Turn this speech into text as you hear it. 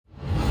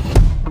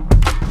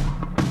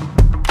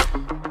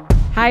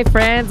Hi,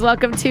 friends.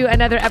 Welcome to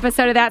another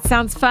episode of That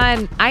Sounds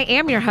Fun. I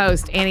am your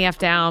host, Annie F.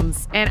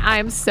 Downs, and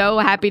I'm so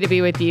happy to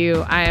be with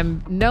you. I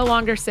am no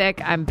longer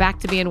sick. I'm back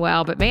to being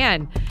well. But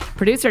man,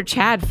 producer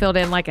Chad filled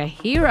in like a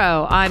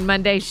hero on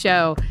Monday's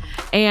show,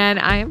 and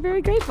I am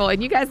very grateful.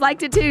 And you guys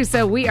liked it too.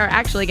 So we are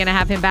actually going to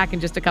have him back in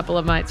just a couple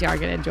of months. Y'all are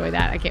going to enjoy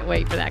that. I can't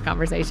wait for that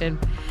conversation.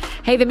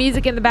 Hey, the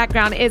music in the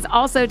background is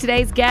also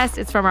today's guest.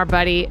 It's from our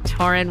buddy,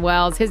 Tauren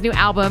Wells. His new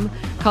album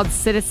called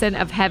Citizen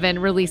of Heaven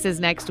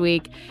releases next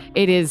week.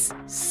 It is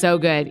so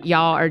good.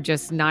 Y'all are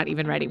just not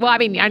even ready. Well, I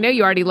mean, I know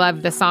you already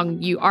love the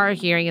song you are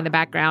hearing in the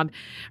background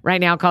right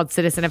now called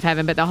Citizen of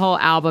Heaven, but the whole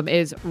album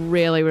is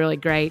really, really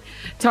great.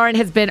 Tauren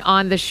has been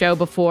on the show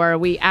before.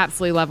 We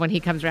absolutely love when he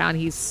comes around.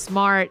 He's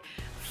smart,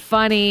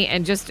 funny,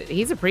 and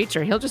he's a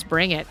preacher. He'll just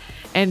bring it.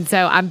 And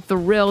so I'm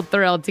thrilled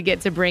to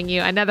get to bring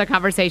you another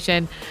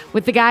conversation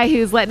with the guy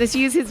who's letting us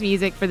use his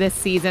music for this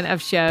season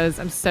of shows.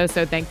 I'm so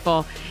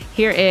thankful.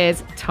 Here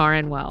is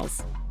Tauren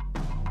Wells.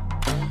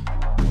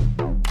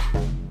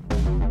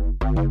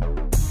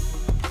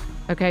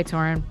 Okay,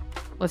 Tauren,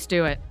 let's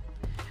do it.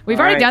 We've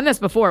already done this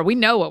before. We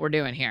know what we're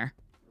doing here.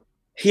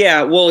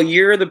 Yeah, well,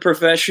 you're the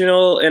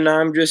professional, and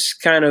I'm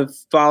just kind of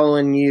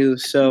following you.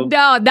 So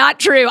no, not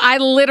true. I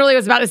literally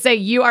was about to say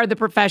you are the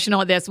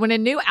professional at this. When a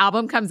new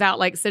album comes out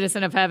like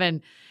Citizen of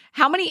Heaven,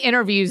 how many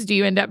interviews do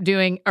you end up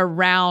doing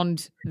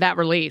around that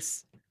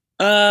release?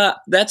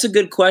 That's a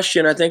good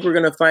question. I think we're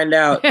going to find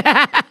out.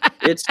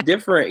 It's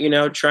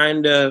different,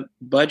 trying to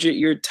budget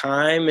your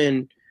time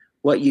and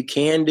what you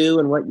can do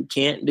and what you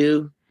can't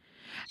do.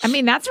 I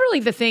mean, that's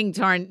really the thing,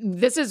 Tauren.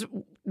 This is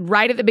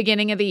right at the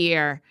beginning of the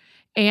year.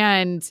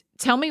 And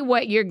tell me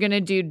what you're going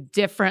to do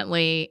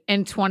differently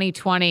in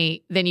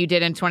 2020 than you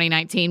did in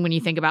 2019 when you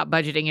think about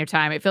budgeting your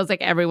time. It feels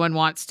like everyone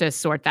wants to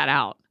sort that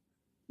out.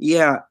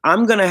 Yeah,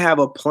 I'm going to have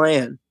a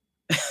plan.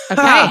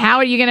 Okay, how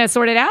are you going to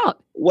sort it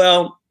out?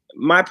 Well,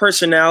 my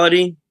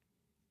personality,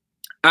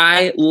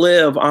 I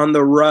live on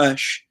the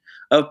rush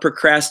of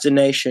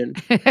procrastination.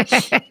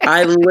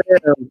 I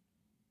live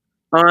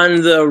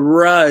on the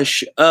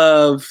rush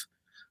of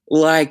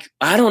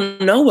I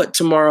don't know what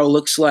tomorrow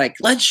looks like.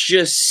 Let's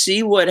just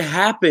see what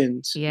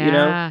happens,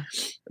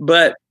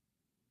 But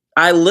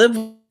I live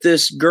with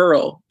this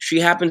girl.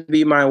 She happens to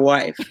be my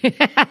wife.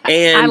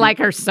 And I like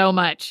her so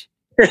much.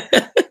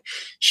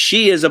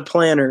 She is a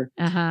planner.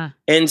 Uh-huh.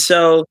 And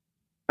so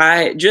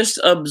I just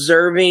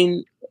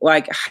observing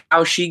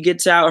how she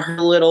gets out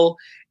her little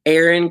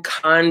Erin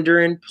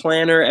Condren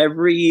planner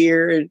every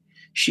year, and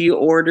she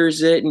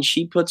orders it and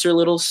she puts her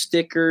little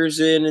stickers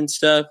in and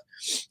stuff.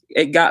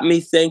 It got me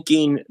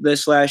thinking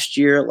this last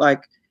year,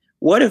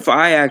 what if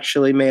I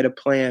actually made a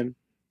plan?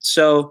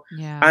 So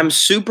I'm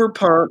super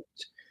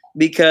pumped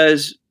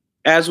because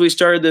as we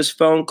started this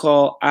phone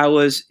call, I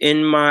was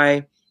in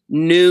my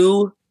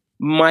new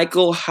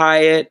Michael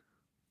Hyatt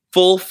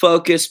full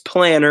focus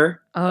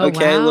planner. Oh,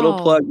 okay, wow. Little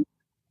plug.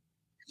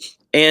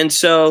 And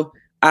so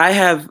I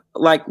have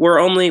we're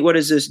only, what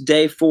is this,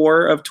 day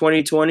 4 of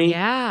 2020?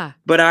 Yeah.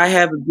 But I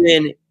have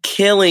been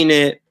killing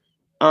it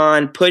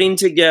on putting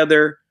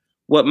together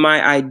what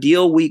my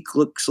ideal week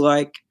looks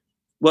like,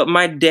 what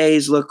my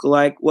days look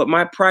like, what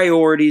my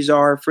priorities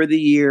are for the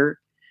year,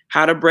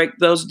 how to break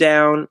those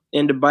down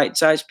into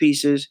bite-sized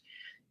pieces.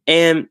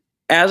 And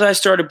as I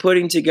started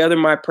putting together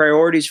my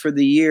priorities for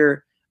the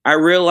year, I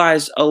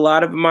realized a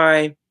lot of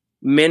my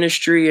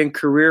ministry and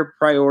career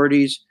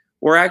priorities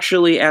were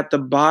actually at the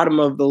bottom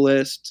of the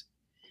list.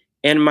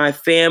 And my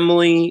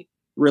family,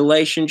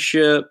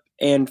 relationship,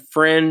 and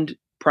friend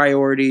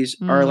priorities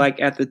are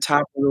at the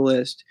top of the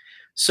list.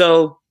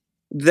 So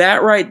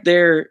that right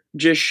there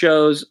just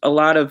shows a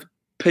lot of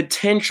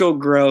potential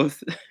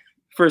growth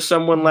for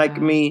someone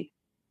like me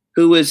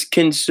who is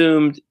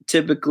consumed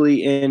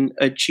typically in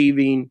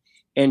achieving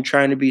and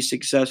trying to be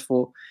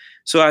successful.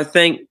 So I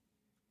think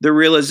the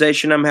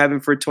realization I'm having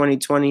for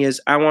 2020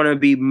 is I want to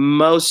be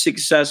most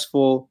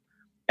successful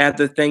at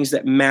the things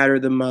that matter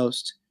the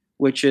most,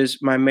 which is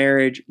my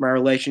marriage, my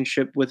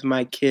relationship with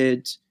my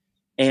kids,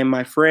 and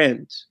my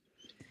friends.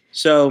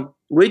 So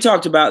we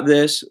talked about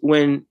this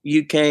when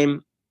you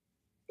came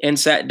and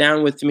sat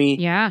down with me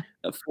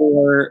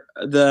for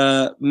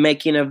the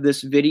making of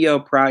this video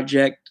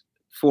project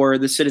for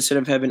the Citizen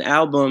of Heaven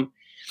album.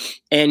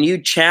 And you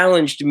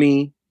challenged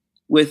me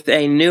with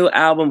a new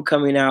album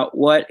coming out.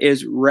 What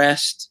is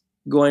rest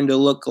going to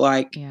look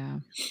like? Yeah.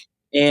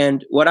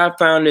 And what I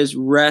found is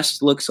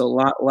rest looks a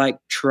lot like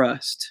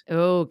trust.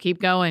 Oh, keep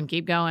going.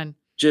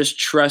 Just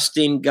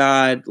trusting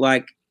God.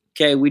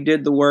 Okay, we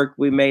did the work.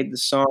 We made the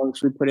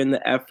songs. We put in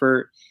the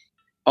effort.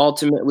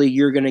 Ultimately,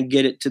 you're going to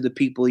get it to the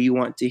people you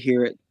want to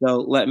hear it. So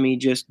let me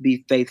just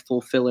be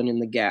faithful, filling in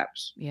the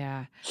gaps.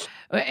 Yeah.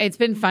 It's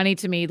been funny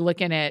to me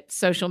looking at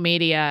social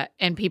media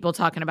and people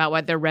talking about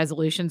what their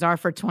resolutions are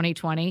for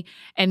 2020.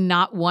 And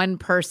not one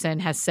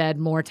person has said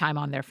more time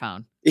on their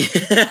phone.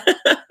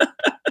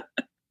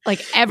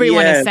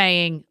 Everyone is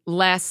saying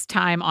less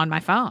time on my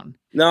phone.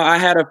 No, I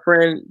had a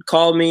friend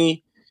call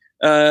me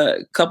a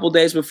couple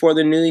days before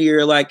the new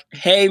year,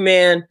 hey,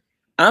 man,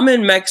 I'm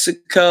in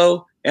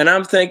Mexico. And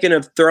I'm thinking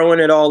of throwing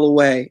it all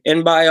away.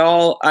 And by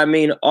all, I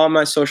mean all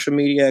my social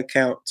media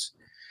accounts.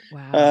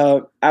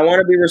 Wow. I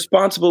want to be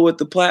responsible with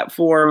the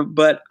platform,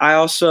 but I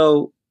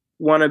also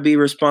want to be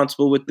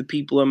responsible with the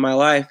people in my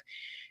life.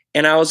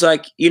 And I was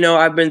like,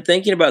 I've been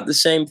thinking about the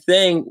same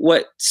thing.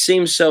 What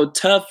seems so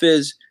tough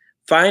is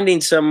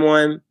finding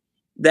someone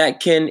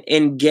that can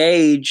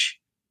engage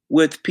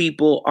with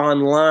people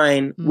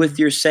online with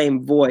your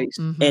same voice.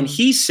 Mm-hmm. And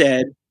he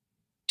said,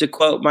 to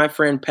quote my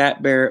friend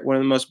Pat Barrett, one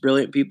of the most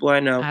brilliant people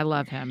I know. I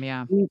love him,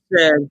 yeah. He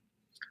said,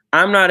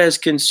 I'm not as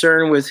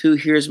concerned with who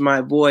hears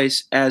my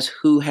voice as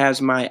who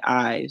has my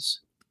eyes.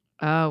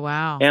 Oh,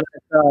 wow. And I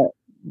thought,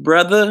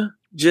 brother,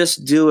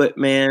 just do it,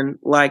 man.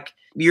 Like,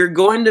 you're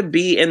going to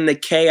be in the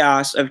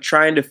chaos of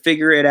trying to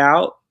figure it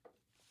out,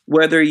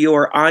 whether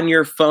you're on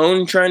your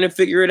phone trying to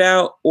figure it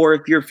out, or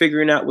if you're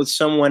figuring out with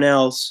someone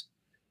else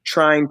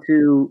trying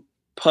to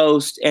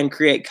post and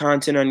create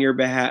content on your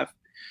behalf.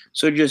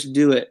 So just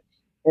do it.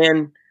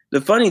 And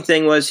the funny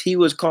thing was, he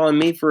was calling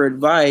me for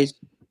advice,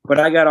 but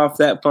I got off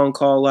that phone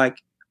call like,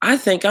 I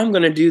think I'm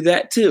going to do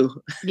that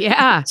too.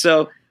 Yeah.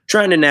 So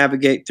trying to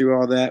navigate through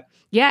all that.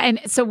 Yeah. And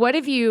so what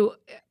have you,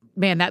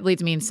 man, that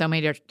leads me in so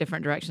many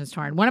different directions,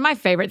 Tarn. One of my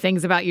favorite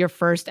things about your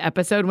first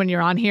episode when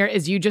you're on here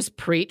is you just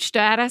preached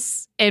at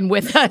us and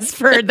with us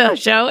for the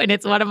show. And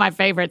it's one of my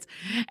favorites.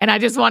 And I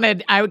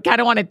kind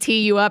of want to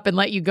tee you up and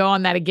let you go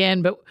on that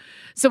again. But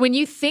so when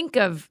you think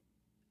of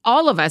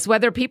all of us,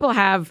 whether people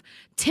have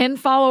 10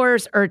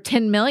 followers or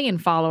 10 million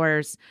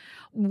followers,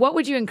 what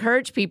would you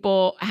encourage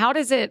people? How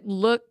does it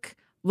look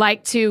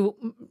like to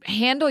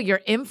handle your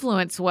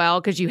influence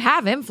well? Because you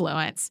have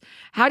influence.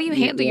 How do you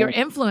handle your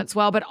influence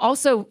well, but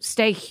also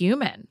stay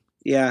human?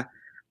 Yeah,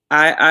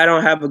 I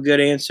don't have a good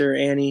answer,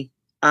 Annie.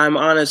 I'm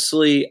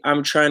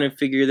trying to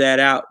figure that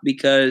out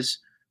because,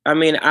 I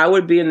mean, I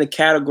would be in the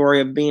category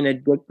of being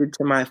addicted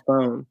to my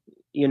phone,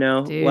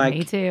 Dude, like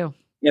me too.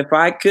 If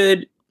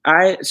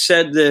I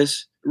said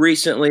this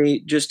recently,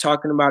 just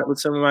talking about it with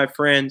some of my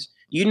friends.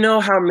 You know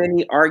how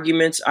many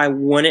arguments I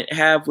wouldn't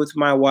have with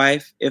my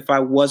wife if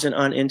I wasn't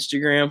on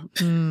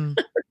Instagram?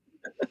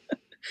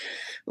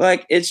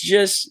 Like,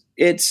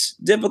 it's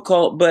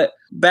difficult. But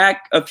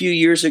back a few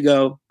years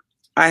ago,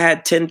 I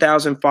had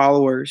 10,000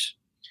 followers.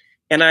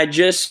 And I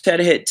just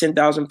had hit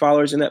 10,000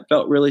 followers, and that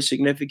felt really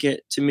significant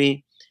to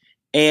me.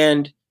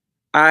 And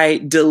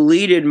I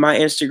deleted my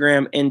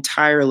Instagram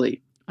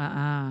entirely.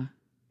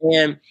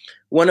 And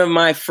one of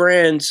my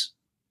friends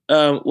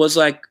was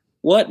like,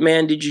 what,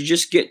 man, did you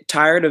just get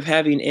tired of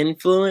having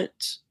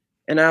influence?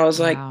 And I was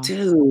like,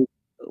 dude,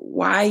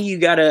 why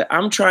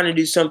I'm trying to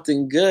do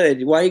something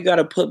good. Why you got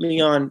to put me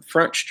on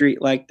Front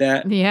Street like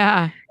that?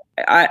 Yeah.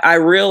 I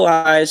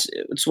realize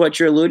it's what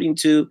you're alluding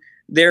to.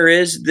 There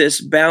is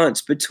this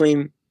balance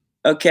between,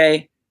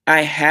 okay,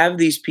 I have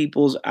these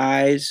people's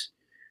eyes.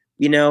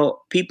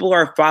 People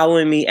are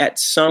following me at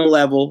some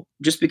level.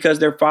 Just because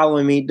they're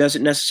following me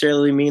doesn't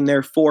necessarily mean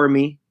they're for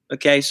me.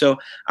 Okay, so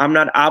I'm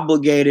not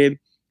obligated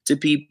to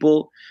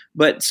people,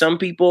 but some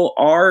people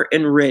are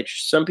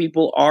enriched. Some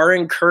people are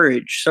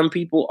encouraged. Some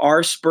people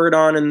are spurred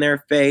on in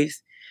their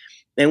faith.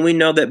 And we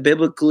know that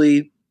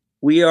biblically,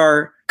 we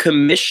are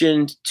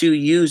commissioned to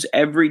use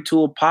every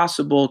tool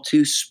possible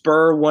to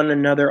spur one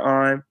another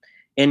on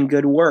in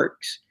good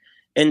works.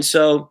 And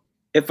so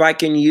if I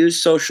can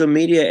use social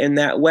media in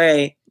that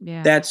way,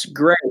 that's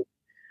great.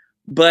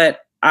 But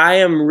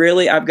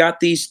I've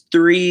got these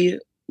 3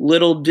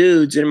 little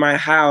dudes in my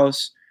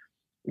house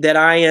that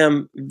I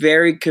am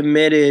very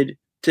committed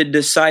to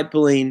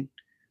discipling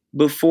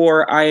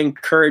before I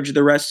encourage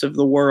the rest of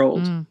the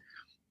world.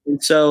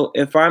 And so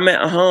if I'm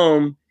at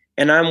home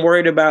and I'm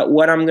worried about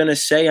what I'm going to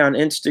say on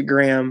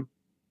Instagram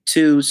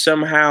to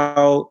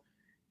somehow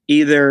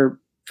either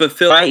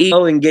fulfill my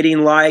ego and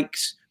getting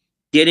likes,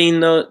 getting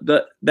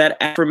that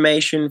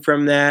affirmation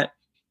from that,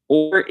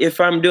 or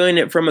if I'm doing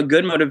it from a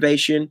good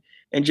motivation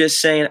and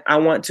just saying, I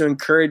want to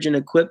encourage and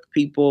equip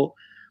people,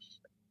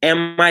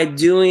 am I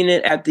doing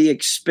it at the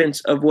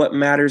expense of what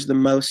matters the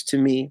most to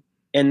me?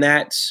 And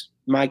that's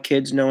my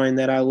kids knowing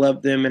that I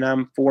love them and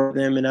I'm for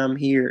them and I'm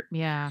here.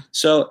 Yeah.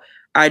 So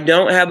I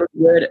don't have a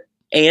good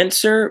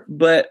answer,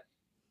 but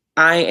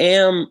I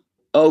am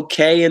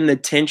okay in the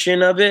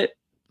tension of it.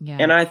 Yeah.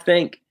 And I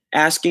think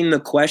asking the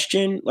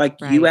question, like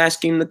you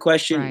asking the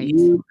question,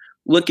 you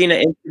looking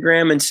at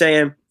Instagram and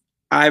saying,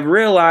 I've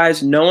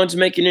realized no one's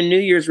making a New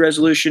Year's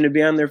resolution to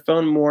be on their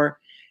phone more.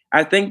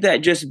 I think that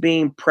just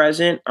being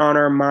present on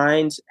our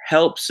minds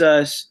helps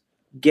us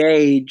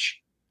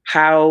gauge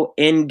how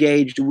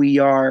engaged we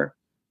are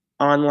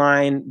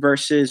online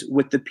versus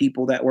with the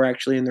people that we're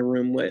actually in the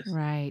room with.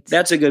 Right.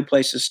 That's a good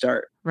place to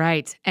start.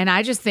 Right. And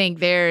I just think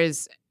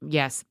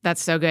yes,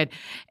 that's so good.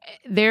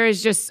 There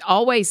is just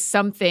always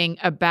something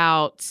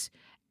about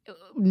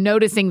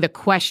noticing the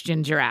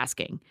questions you're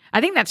asking. I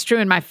think that's true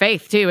in my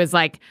faith too, is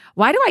like,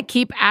 why do I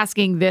keep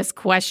asking this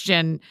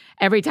question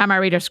every time I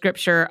read a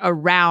scripture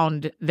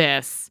around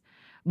this?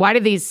 Why do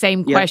these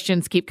same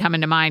questions keep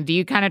coming to mind? Do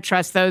you kind of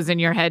trust those in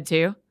your head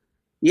too?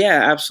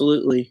 Yeah,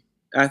 absolutely.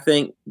 I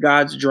think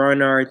God's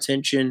drawing our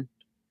attention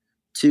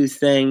to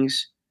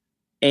things,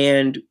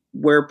 and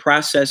we're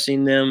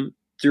processing them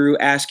through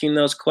asking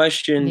those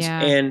questions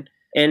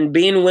and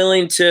being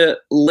willing to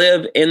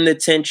live in the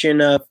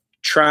tension of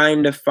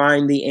trying to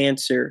find the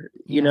answer.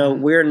 You know,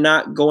 we're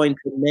not going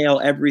to nail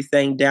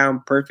everything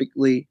down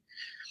perfectly,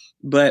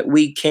 but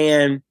we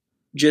can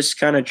just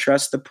kind of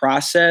trust the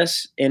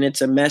process. And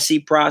it's a messy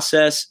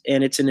process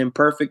and it's an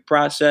imperfect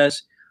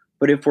process.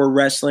 But if we're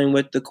wrestling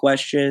with the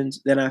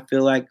questions, then I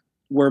feel like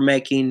we're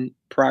making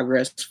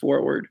progress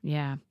forward.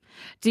 Yeah.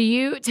 Do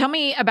you tell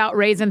me about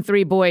raising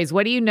 3 boys?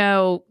 What do you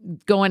know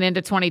going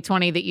into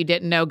 2020 that you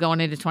didn't know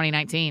going into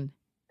 2019?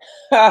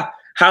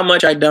 How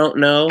much I don't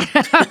know.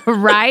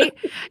 Right?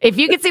 If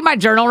you could see my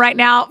journal right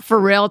now, for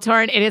real,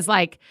 Torin, it is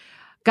like,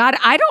 God,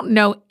 I don't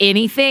know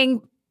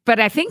anything, but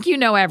I think you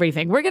know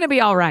everything. We're going to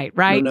be all right,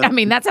 right? No. I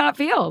mean, that's how it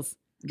feels.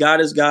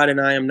 God is God and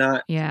I am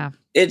not. Yeah.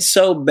 It's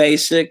so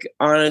basic,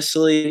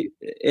 honestly.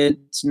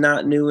 It's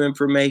not new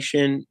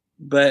information,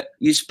 but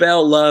you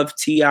spell love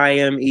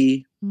Time.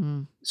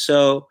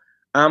 So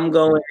I'm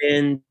going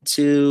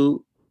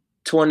into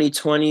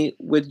 2020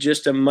 with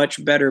just a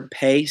much better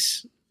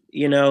pace,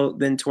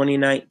 than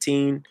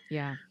 2019.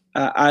 Yeah.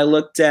 I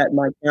looked at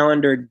my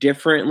calendar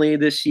differently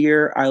this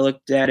year. I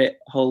looked at it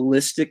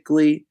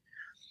holistically,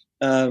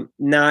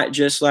 not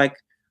just like,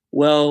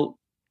 well,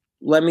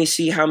 let me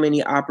see how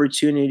many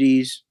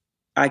opportunities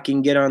I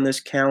can get on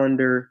this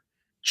calendar,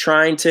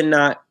 trying to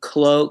not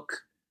cloak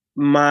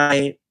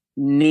my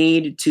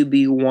need to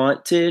be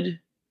wanted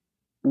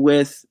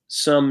with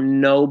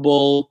some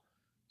noble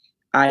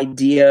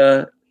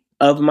idea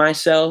of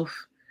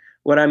myself.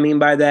 What I mean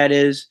by that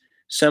is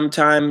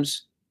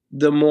sometimes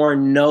the more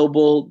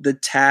noble the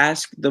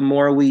task, the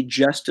more we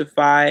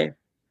justify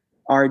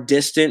our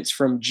distance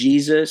from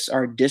Jesus,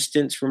 our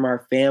distance from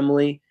our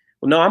family.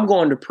 Well, no, I'm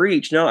going to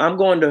preach. No, I'm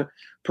going to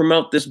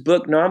promote this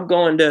book. No, I'm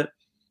going to,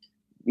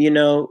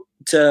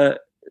 to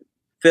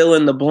fill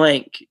in the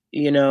blank,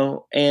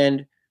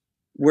 and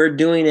we're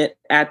doing it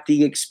at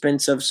the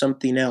expense of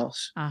something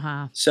else.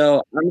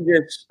 So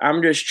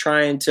I'm just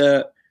trying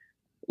to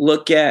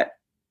look at,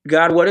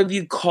 God, what have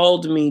you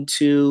called me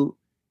to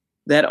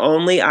that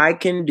only I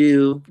can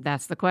do?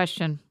 That's the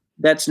question.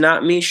 That's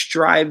not me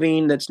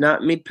striving. That's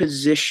not me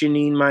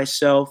positioning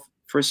myself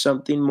for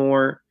something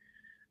more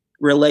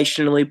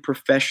relationally,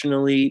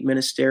 professionally,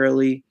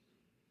 ministerially.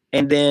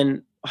 And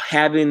then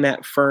having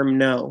that firm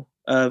no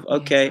of,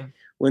 okay,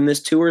 when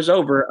this tour is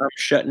over, I'm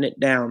shutting it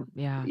down,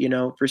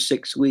 for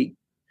 6 weeks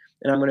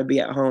and I'm going to be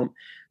at home.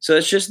 So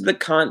it's just the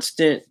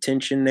constant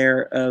tension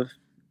there of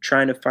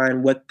trying to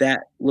find what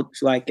that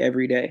looks like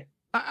every day.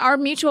 Our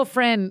mutual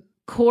friend,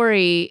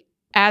 Corey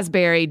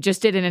Asbury,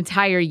 just did an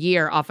entire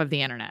year off of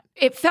the internet.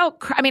 It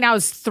felt, I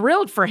was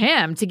thrilled for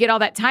him to get all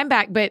that time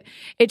back, but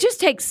it just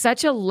takes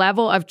such a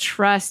level of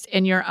trust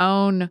in your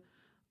own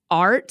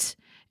art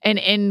and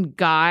in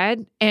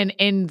God and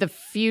in the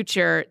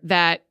future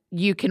that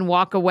you can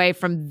walk away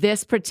from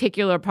this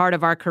particular part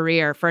of our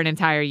career for an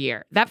entire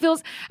year. That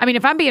feels,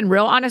 if I'm being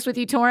real honest with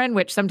you, Torin,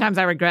 which sometimes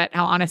I regret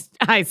how honest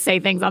I say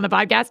things on the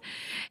podcast.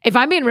 If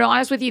I'm being real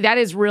honest with you, that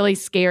is really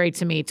scary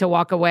to me to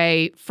walk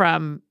away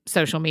from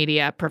social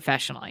media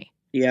professionally.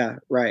 Yeah,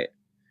 right.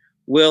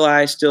 Will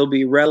I still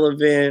be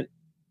relevant?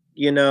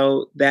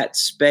 That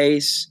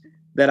space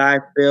that I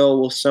fill,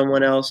 will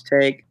someone else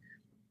take?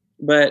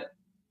 But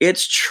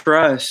it's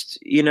trust,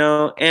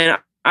 and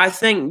I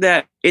think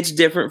that it's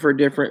different for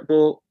different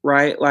people,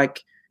 right? Like,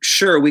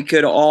 sure, we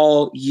could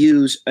all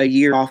use a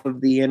year off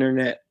of the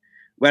internet,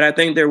 but I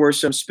think there were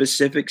some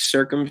specific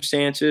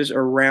circumstances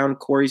around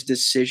Corey's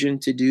decision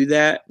to do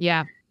that.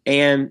 Yeah.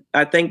 And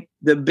I think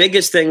the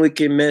biggest thing we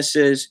can miss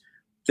is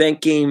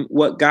thinking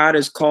what God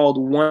has called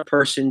one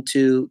person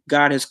to,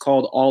 God has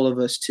called all of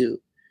us to.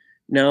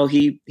 No,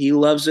 he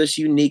loves us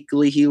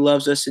uniquely. He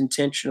loves us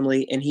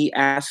intentionally, and he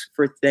asks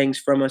for things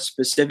from us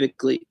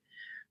specifically.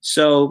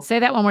 So say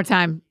that one more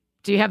time.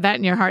 Do you have that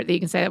in your heart that you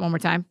can say that one more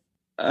time?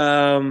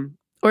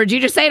 Or did you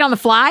just say it on the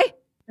fly?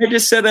 I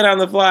just said that on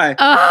the fly.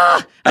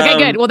 Okay,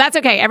 good. Well, that's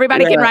okay.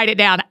 Everybody can write it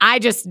down. I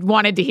just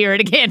wanted to hear it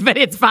again, but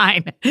it's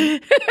fine.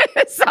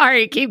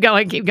 Sorry. Keep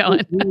going. He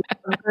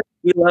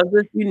loves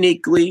us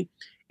uniquely.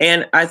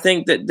 And I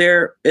think that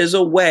there is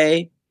a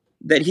way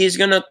that he's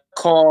going to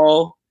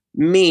call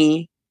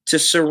me to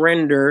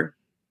surrender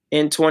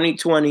in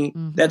 2020,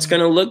 that's going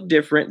to look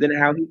different than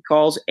how he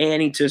calls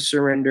Annie to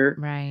surrender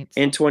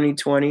in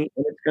 2020.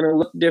 And it's going to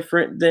look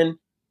different than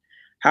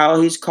how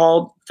he's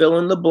called fill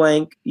in the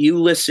blank, you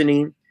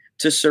listening,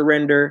 to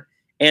surrender.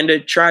 And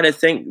to try to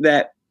think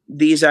that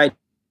these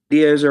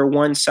ideas are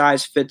one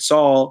size fits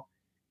all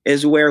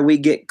is where we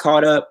get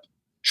caught up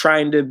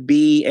trying to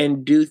be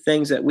and do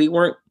things that we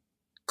weren't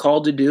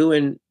called to do,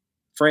 and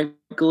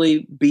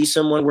frankly, be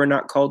someone we're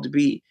not called to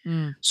be.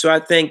 So I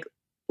think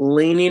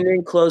leaning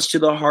in close to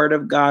the heart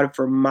of God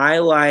for my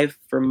life,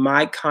 for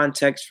my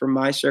context, for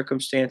my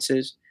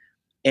circumstances,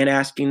 and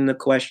asking the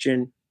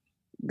question,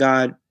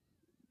 God,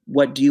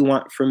 what do you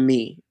want from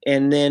me?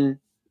 And then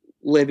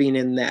living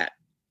in that.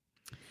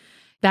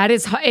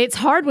 It's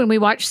hard when we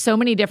watch so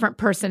many different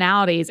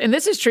personalities. And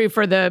this is true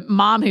for the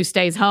mom who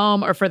stays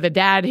home, or for the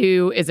dad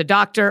who is a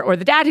doctor, or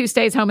the dad who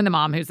stays home and the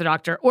mom who's the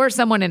doctor, or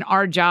someone in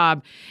our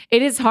job.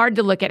 It is hard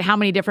to look at how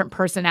many different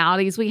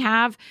personalities we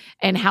have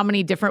and how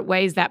many different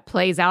ways that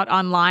plays out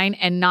online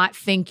and not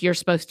think you're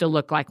supposed to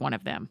look like one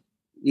of them.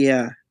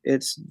 Yeah,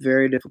 it's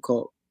very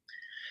difficult.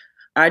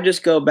 I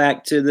just go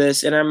back to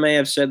this, and I may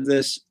have said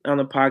this on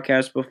the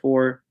podcast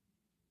before.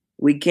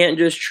 We can't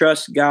just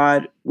trust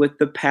God with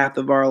the path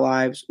of our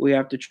lives. We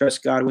have to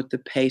trust God with the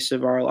pace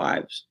of our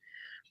lives.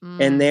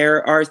 And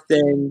there are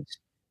things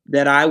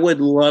that I would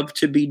love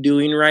to be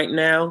doing right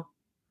now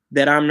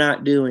that I'm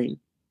not doing.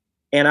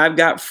 And I've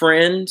got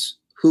friends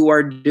who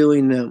are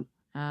doing them.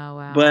 Oh,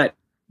 wow. But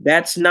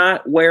that's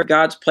not where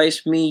God's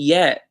placed me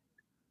yet.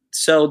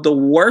 So the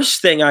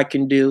worst thing I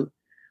can do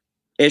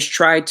is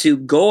try to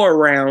go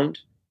around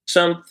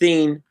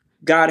something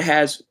God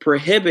has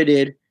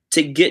prohibited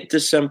to get to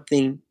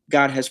something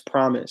God has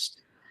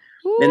promised.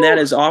 Ooh, and that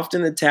is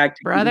often the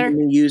tactic brother,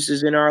 he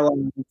uses in our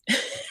lives.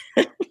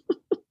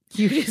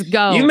 You just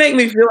go. You make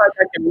me feel like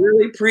I can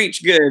really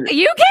preach good.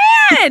 You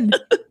can.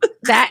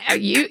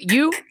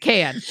 You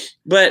can.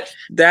 But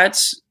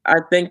that's, I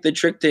think, the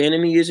trick the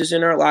enemy uses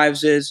in our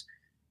lives is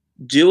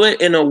do it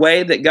in a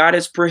way that God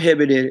has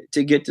prohibited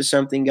to get to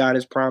something God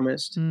has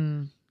promised.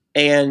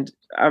 And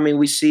I mean,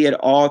 we see it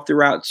all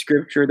throughout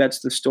Scripture. That's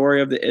the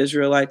story of the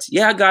Israelites.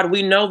 Yeah, God,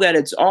 we know that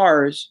it's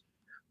ours,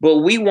 but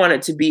we want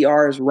it to be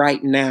ours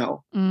right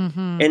now.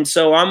 And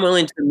so I'm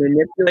willing to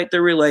manipulate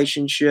the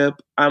relationship.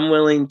 I'm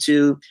willing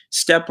to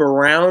step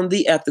around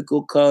the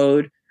ethical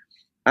code.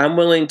 I'm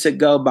willing to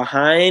go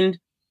behind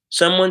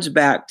someone's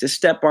back, to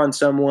step on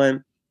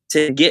someone,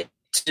 to get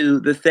to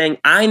the thing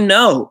I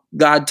know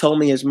God told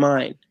me is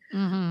mine.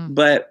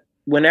 But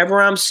whenever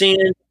I'm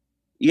seeing,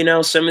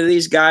 some of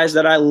these guys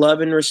that I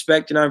love and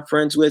respect and I'm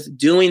friends with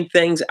doing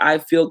things I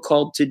feel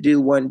called to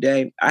do one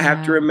day, I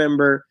have to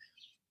remember,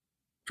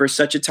 for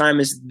such a time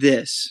as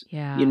this,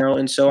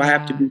 and so I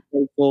have to be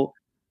faithful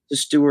to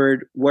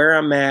steward where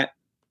I'm at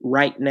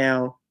right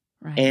now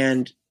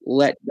and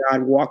let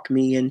God walk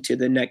me into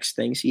the next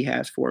things he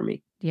has for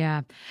me.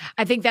 Yeah.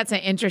 I think that's an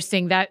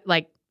interesting, that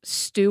like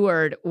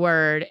steward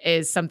word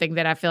is something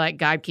that I feel like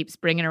God keeps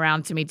bringing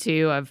around to me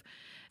too, of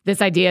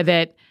this idea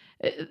that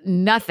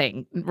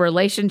nothing,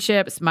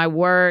 relationships, my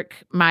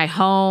work, my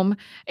home,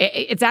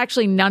 it's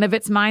actually none of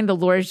it's mine. The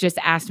Lord's just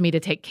asked me to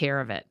take care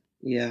of it.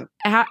 Yeah.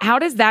 How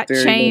does that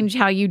change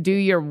how you do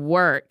your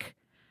work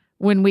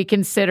when we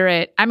consider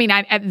it? I mean,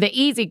 the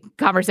easy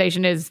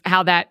conversation is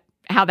how that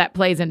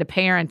plays into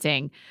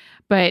parenting,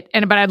 but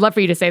I'd love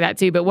for you to say that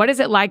too. But what is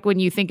it like when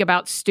you think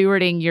about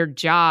stewarding your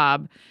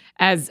job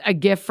as a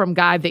gift from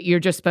God that you're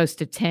just supposed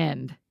to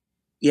tend?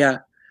 Yeah.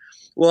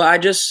 Well, I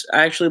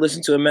actually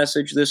listened to a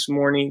message this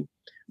morning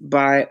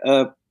by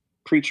a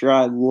preacher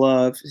I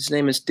love. His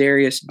name is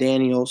Darius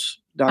Daniels.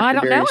 Dr. I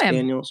don't know him.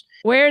 Daniels.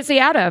 Where is he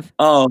out of?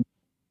 Oh,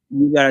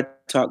 you got to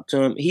talk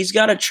to him. He's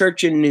got a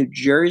church in New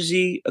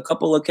Jersey, a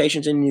couple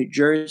locations in New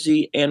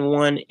Jersey, and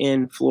one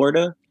in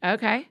Florida.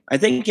 Okay. I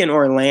think in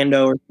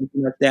Orlando or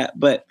something like that.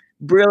 But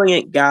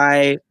brilliant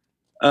guy,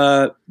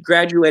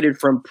 graduated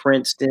from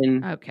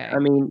Princeton. Okay. I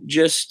mean,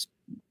 just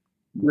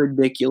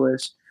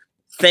ridiculous.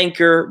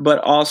 Thinker, but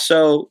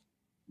also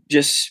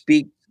just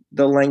speak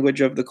the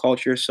language of the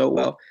culture so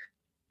well.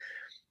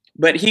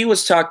 But he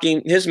was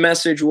talking, his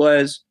message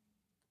was,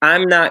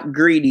 I'm not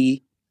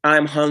greedy,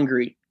 I'm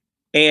hungry.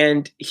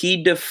 And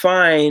he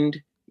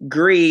defined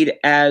greed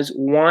as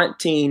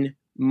wanting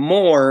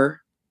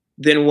more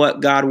than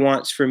what God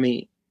wants for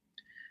me.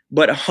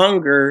 But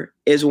hunger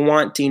is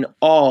wanting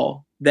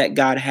all that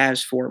God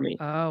has for me.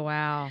 Oh,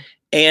 wow.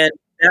 And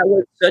that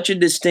was such a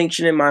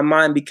distinction in my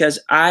mind, because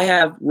I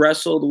have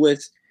wrestled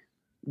with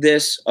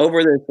this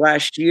over this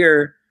last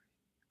year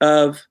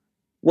of,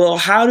 well,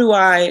 how do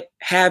I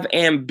have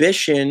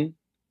ambition,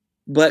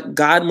 but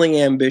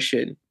godly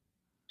ambition?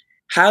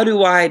 How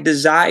do I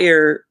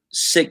desire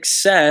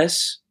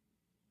success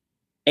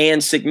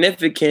and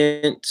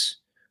significance,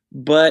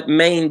 but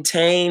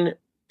maintain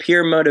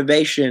pure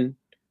motivation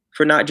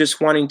for not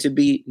just wanting to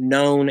be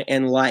known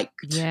and liked?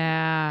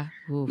 Yeah.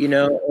 Oof.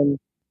 And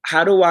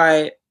how do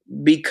I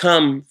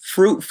become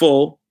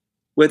fruitful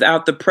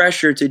without the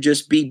pressure to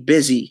just be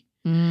busy,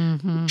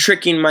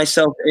 tricking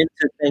myself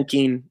into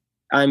thinking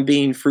I'm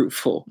being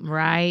fruitful?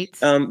 Right.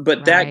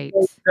 But that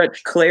gives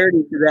such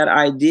clarity to that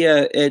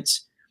idea.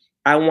 It's,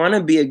 I want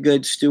to be a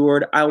good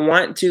steward. I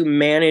want to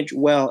manage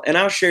well. And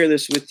I'll share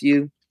this with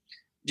you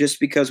just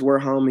because we're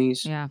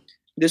homies. Yeah.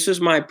 This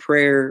was my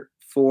prayer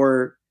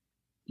for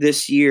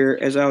this year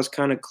as I was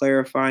kind of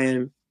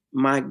clarifying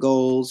my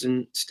goals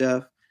and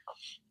stuff.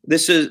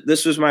 This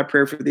was my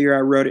prayer for the year.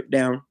 I wrote it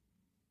down.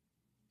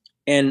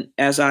 And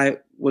as I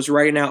was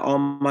writing out all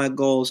my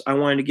goals, I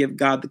wanted to give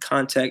God the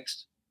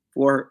context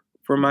for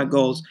my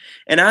goals.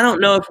 And I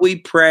don't know if we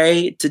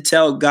pray to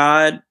tell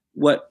God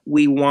what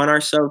we want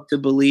ourselves to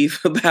believe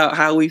about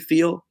how we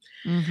feel,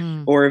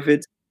 or if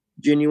it's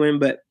genuine.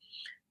 But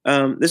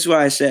This is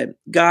why I said,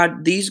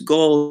 God, these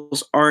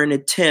goals are an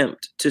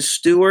attempt to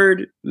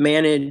steward,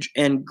 manage,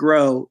 and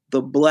grow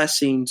the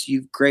blessings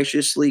you've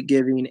graciously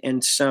given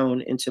and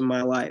sown into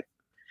my life.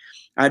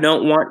 I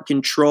don't want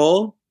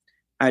control.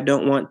 I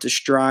don't want to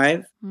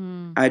strive.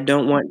 I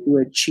don't want to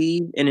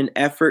achieve in an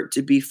effort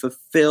to be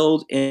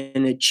fulfilled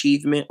in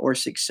achievement or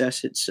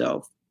success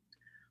itself.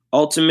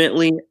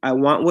 Ultimately, I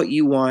want what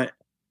you want,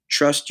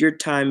 trust your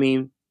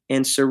timing,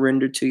 and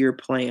surrender to your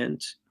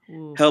plans.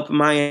 Help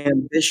my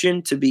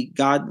ambition to be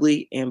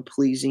godly and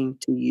pleasing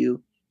to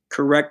you.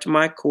 Correct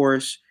my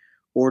course,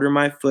 order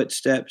my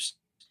footsteps,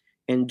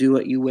 and do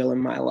what you will in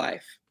my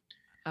life.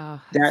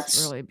 Oh,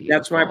 That's really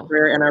that's my beautiful.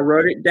 prayer, and I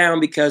wrote it down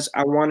because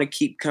I want to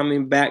keep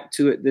coming back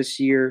to it this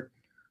year.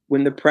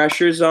 When the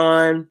pressure's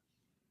on,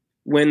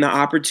 when the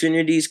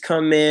opportunities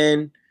come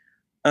in,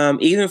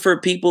 even for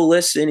people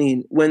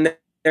listening, when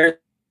there's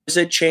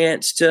a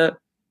chance to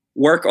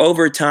work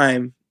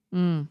overtime,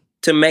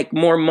 to make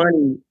more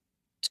money,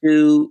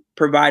 to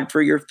provide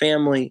for your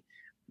family.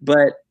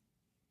 But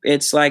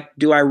it's like,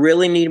 do I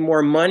really need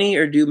more money,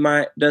 or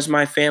does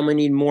my family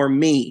need more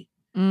me?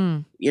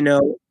 You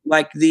know,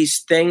 like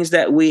these things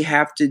that we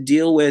have to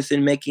deal with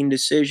in making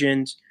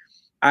decisions.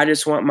 I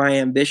just want my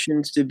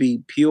ambitions to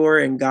be pure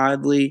and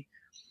godly.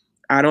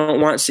 I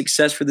don't want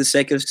success for the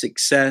sake of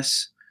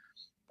success.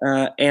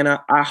 And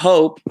I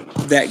hope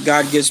that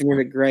God gives me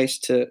the grace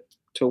to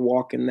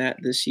walk in that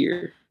this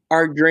year.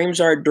 Our dreams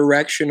are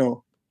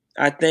directional.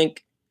 I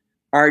think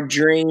our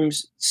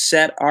dreams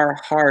set our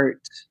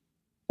heart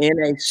in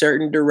a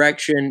certain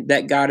direction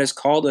that God has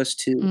called us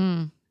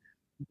to.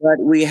 But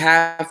we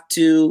have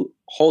to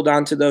hold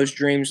on to those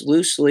dreams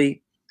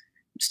loosely.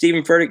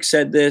 Stephen Furtick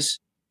said this: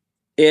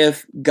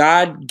 if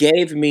God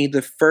gave me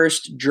the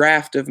first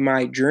draft of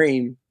my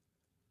dream,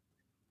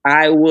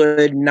 I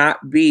would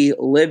not be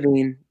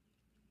living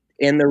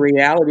in the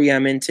reality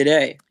I'm in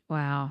today.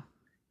 Wow.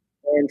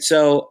 And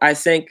so I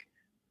think,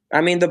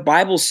 the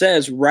Bible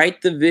says,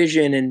 write the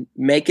vision and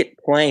make it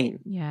plain.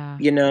 Yeah.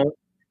 You know,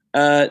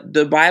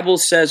 the Bible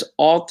says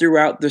all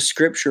throughout the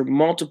scripture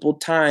multiple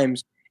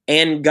times,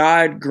 and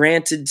God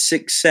granted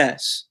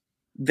success,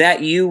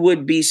 that you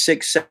would be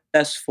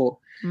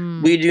successful.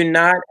 We do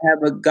not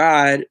have a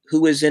God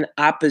who is in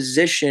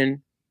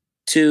opposition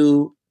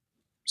to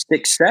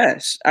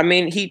success.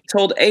 He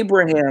told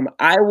Abraham,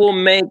 I will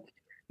make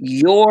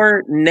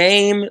your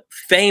name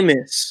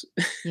famous.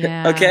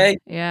 Yeah. Okay?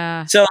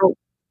 Yeah. So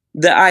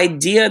the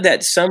idea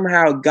that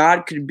somehow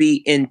God could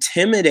be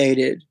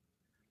intimidated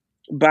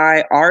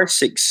by our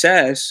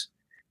success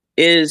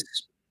is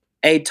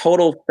a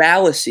total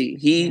fallacy.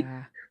 He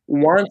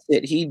wants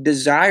it. He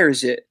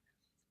desires it.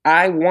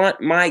 I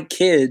want my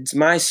kids,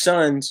 my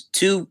sons,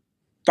 to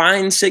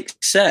find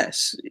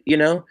success.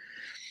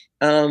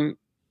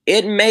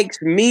 It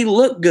makes me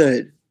look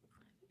good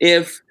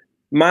if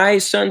my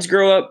sons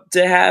grow up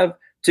to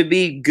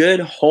be good,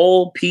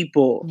 whole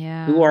people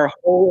who are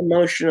whole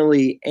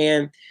emotionally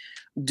and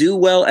do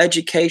well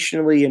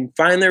educationally and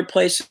find their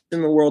place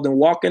in the world and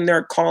walk in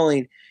their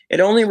calling. It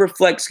only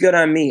reflects good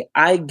on me.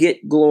 I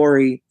get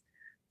glory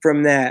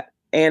from that.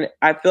 And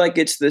I feel like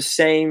it's the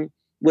same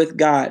with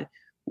God.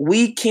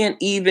 We can't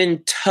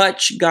even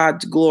touch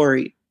God's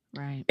glory.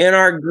 Right. And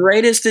our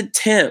greatest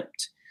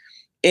attempt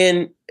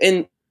in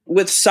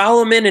with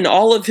Solomon and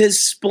all of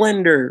his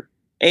splendor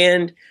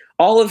and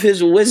all of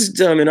his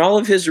wisdom and all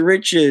of his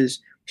riches,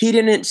 he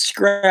didn't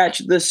scratch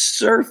the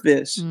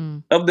surface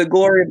of the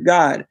glory of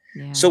God.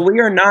 Yeah. So we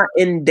are not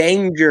in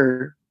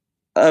danger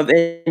of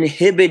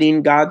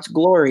inhibiting God's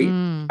glory.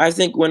 I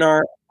think when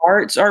our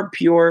hearts are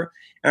pure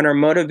and our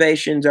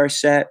motivations are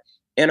set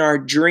and our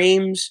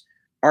dreams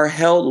are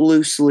held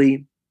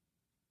loosely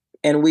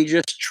and we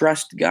just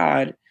trust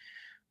God,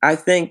 I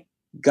think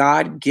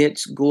God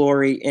gets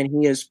glory and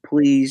he is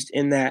pleased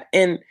in that.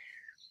 And,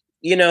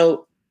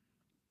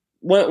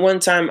 one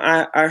time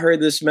I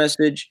heard this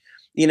message,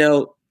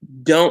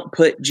 don't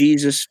put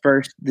Jesus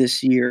first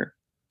this year.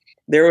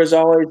 There was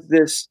always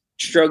this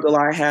struggle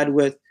I had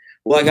with,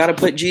 well, I got to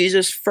put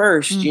Jesus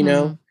first,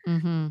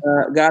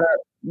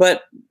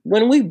 but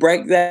when we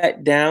break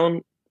that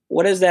down,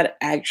 what does that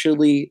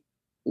actually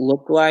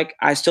look like?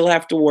 I still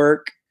have to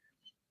work.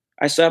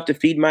 I still have to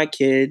feed my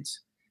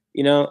kids.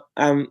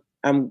 I'm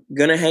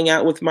going to hang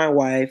out with my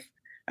wife.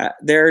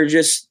 There are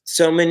just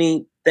so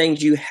many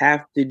things you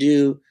have to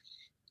do.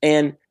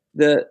 And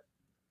the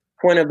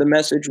point of the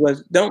message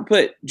was, don't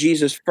put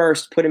Jesus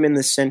first, put him in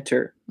the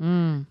center.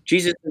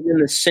 Jesus is in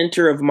the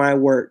center of my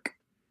work.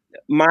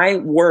 My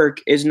work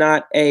is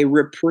not a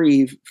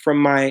reprieve from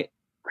my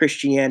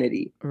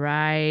Christianity.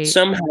 Right.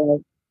 Somehow,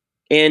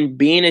 in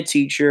being a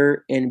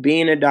teacher and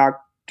being a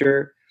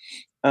doctor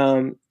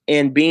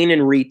and being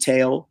in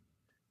retail,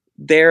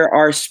 there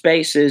are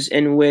spaces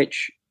in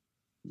which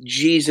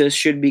Jesus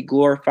should be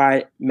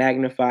glorified,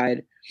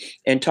 magnified,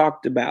 and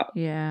talked about.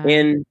 Yeah.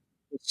 And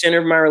the center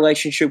of my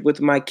relationship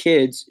with my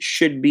kids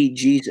should be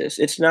Jesus.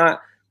 It's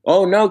not,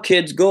 oh no,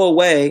 kids, go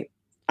away,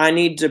 I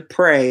need to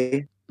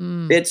pray.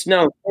 It's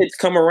no, kids,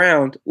 come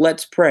around,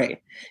 let's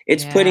pray.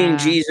 It's putting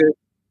Jesus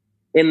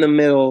in the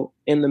middle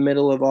in the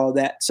middle of all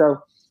that. So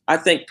I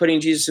think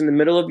putting Jesus in the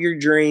middle of your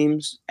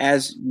dreams,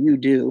 as you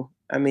do,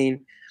 I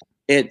mean,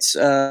 it's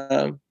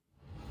God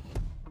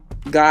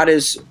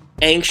is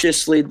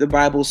anxiously, the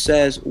Bible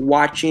says,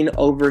 watching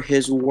over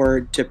his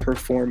word to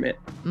perform it.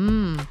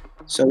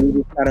 So we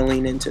just got to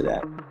lean into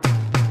that.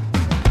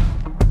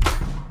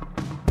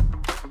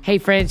 Hey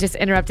friends, just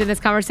interrupting this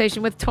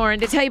conversation with Torrin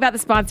to tell you about the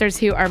sponsors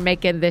who are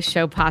making this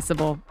show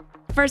possible.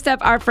 First up,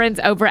 our friends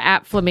over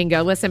at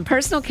Flamingo. Listen,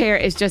 personal care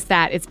is just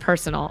that. It's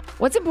personal.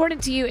 What's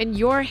important to you in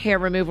your hair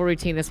removal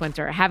routine this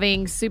winter?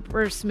 Having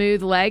super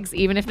smooth legs,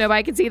 even if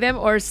nobody can see them,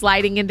 or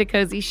sliding into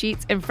cozy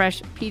sheets and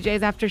fresh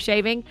PJs after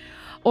shaving?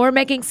 Or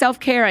making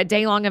self-care a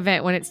day-long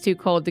event when it's too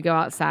cold to go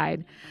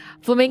outside?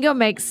 Flamingo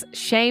makes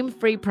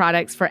shame-free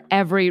products for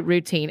every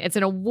routine. It's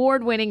an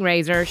award-winning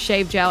razor,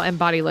 shave gel, and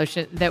body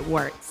lotion that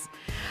works.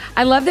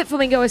 I love that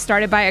Flamingo was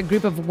started by a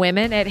group of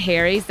women at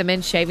Harry's, the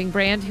men's shaving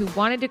brand, who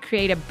wanted to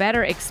create a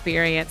better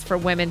experience for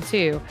women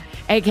too,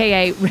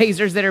 aka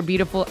razors that are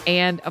beautiful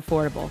and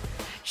affordable.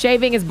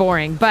 Shaving is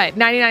boring, but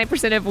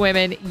 99% of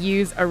women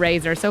use a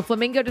razor, so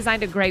Flamingo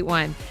designed a great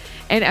one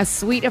and a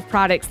suite of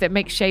products that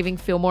make shaving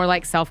feel more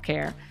like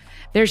self-care.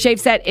 Their shave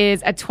set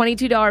is a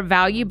 $22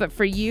 value, but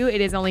for you, it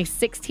is only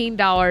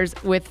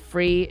 $16 with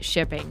free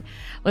shipping.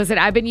 Listen,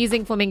 I've been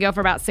using Flamingo for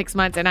about 6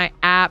 months, and I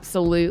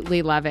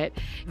absolutely love it.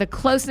 The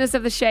closeness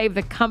of the shave,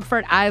 the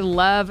comfort. I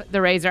love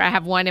the razor. I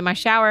have one in my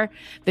shower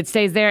that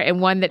stays there and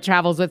one that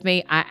travels with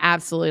me. I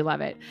absolutely love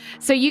it.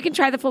 So you can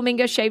try the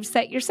Flamingo shave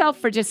set yourself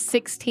for just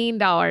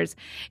 $16.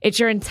 It's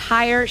your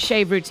entire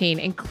shave routine,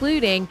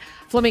 including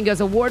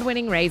Flamingo's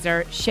award-winning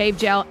razor, shave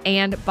gel,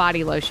 and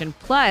body lotion,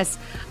 plus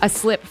a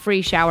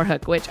slip-free shower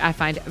hook, which I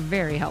find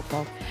very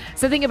helpful.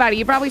 So think about it.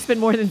 You probably spend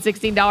more than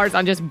 $16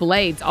 on just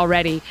blades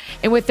already.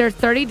 And with their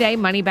 30-day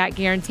money-back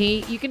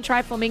guarantee, you can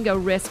try Flamingo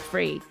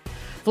risk-free.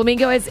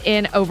 Flamingo is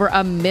in over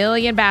 1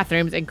 million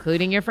bathrooms,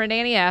 including your friend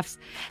Annie F's,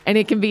 and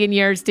it can be in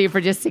yours too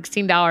for just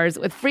 $16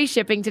 with free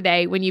shipping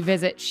today when you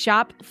visit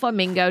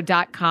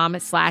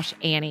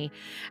shopflamingo.com/Annie.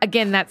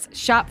 Again, that's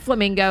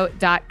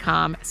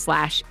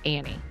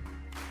shopflamingo.com/Annie.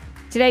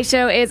 Today's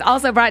show is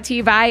also brought to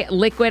you by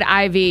Liquid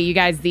IV. You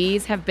guys,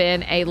 these have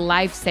been a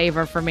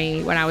lifesaver for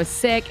me when I was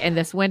sick and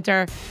this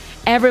winter.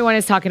 Everyone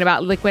is talking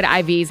about Liquid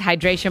IV's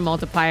hydration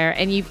multiplier,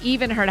 and you've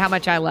even heard how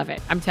much I love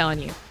it. I'm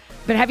telling you.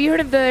 But have you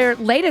heard of their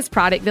latest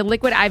product, the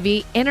Liquid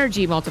IV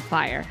Energy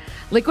Multiplier?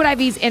 Liquid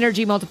IV's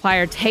Energy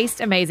Multiplier tastes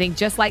amazing,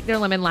 just like their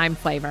lemon lime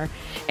flavor.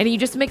 And you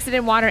just mix it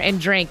in water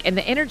and drink, and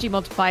the Energy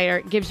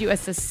Multiplier gives you a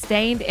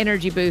sustained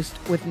energy boost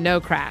with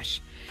no crash.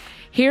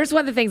 Here's one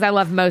of the things I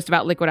love most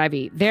about Liquid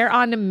IV. They're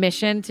on a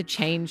mission to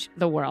change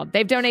the world.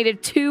 They've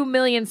donated 2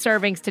 million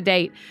servings to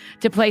date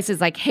to places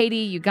like Haiti,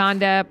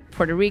 Uganda,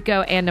 Puerto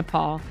Rico, and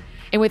Nepal.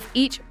 And with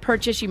each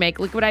purchase you make,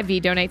 Liquid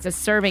IV donates a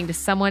serving to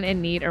someone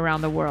in need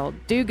around the world.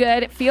 Do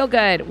good, feel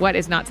good. What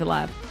is not to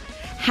love?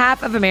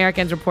 Half of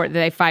Americans report that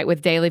they fight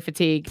with daily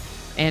fatigue,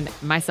 and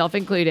myself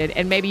included.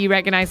 And maybe you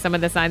recognize some of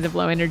the signs of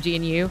low energy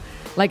in you,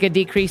 like a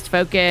decreased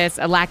focus,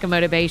 a lack of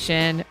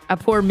motivation, a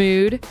poor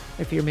mood,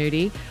 if you're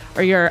moody,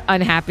 or you're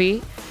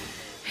unhappy.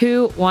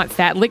 Who wants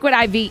that? Liquid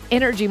IV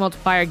Energy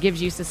Multiplier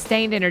gives you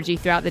sustained energy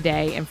throughout the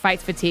day and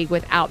fights fatigue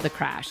without the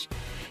crash.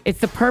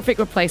 It's the perfect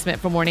replacement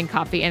for morning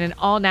coffee and an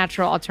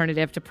all-natural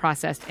alternative to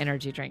processed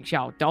energy drinks.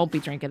 Y'all, don't be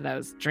drinking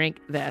those. Drink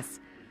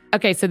this.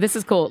 Okay, so this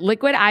is cool.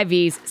 Liquid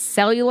IV's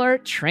cellular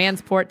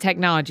transport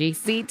technology,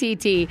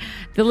 CTT,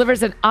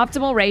 delivers an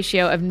optimal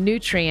ratio of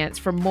nutrients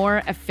for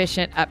more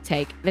efficient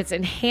uptake. That's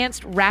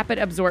enhanced rapid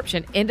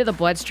absorption into the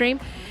bloodstream,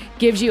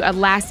 gives you a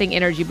lasting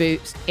energy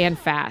boost and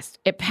fast.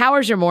 It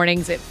powers your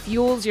mornings, it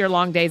fuels your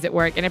long days at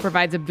work, and it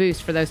provides a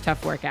boost for those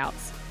tough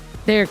workouts.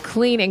 They're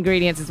clean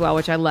ingredients as well,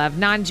 which I love.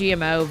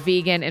 Non-GMO,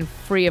 vegan, and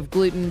free of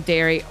gluten,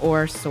 dairy,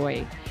 or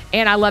soy.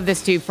 And I love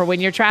this too. For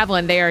when you're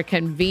traveling, they are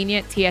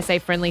convenient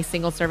TSA-friendly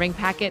single-serving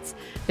packets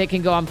that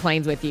can go on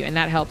planes with you, and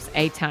that helps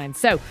a ton.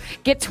 So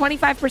get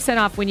 25%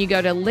 off when you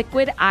go to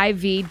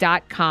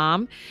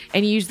liquidiv.com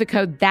and use the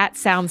code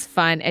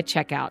ThatSoundsFun at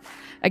checkout.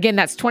 Again,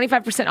 that's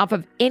 25% off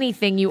of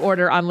anything you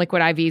order on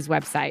Liquid IV's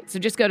website. So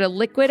just go to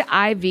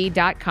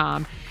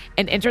liquidiv.com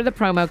and enter the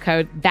promo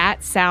code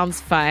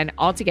ThatSoundsFun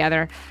all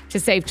together to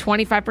save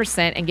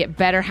 25% and get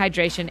better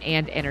hydration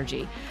and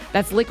energy.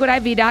 That's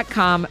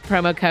liquidiv.com,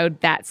 promo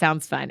code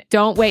ThatSoundsFun.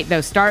 Don't wait,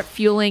 though. Start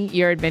fueling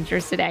your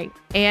adventures today.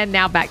 And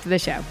now back to the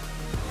show.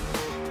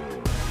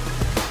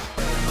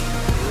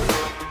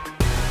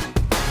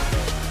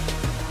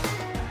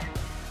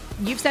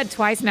 You've said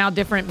twice now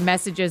different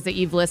messages that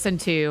you've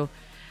listened to.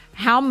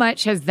 How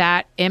much has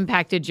that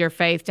impacted your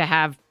faith to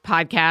have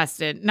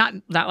podcasts and not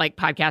like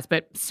podcasts,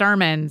 but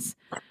sermons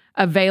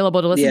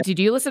available to listen to?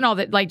 Do you listen all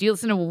that? Like, do you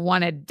listen to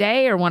one a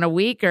day or one a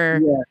week, or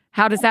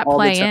how does that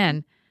play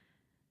in?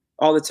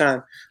 All the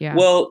time. Yeah.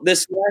 Well,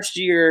 this last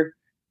year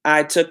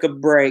I took a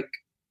break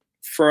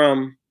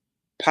from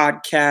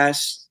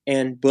podcasts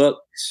and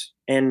books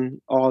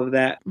and all of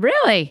that.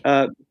 Really?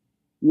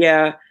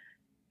 Yeah.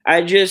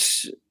 I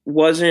just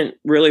wasn't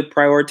really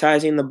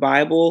prioritizing the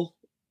Bible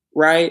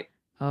right.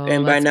 Oh,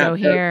 and by let's not go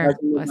here.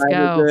 prioritizing the Let's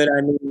Bible go. good,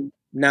 I mean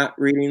not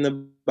reading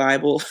the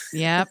Bible.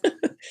 Yep.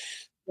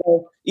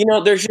 So,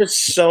 there's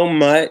just so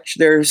much.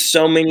 There's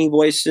so many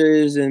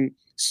voices and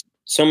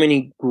so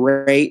many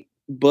great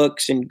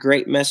books and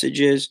great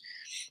messages.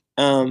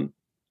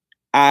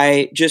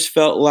 I just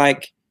felt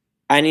like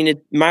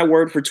my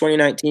word for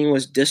 2019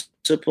 was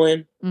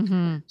discipline.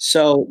 Mm-hmm.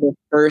 So the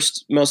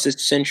first most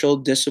essential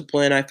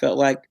discipline I felt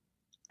like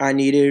I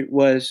needed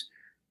was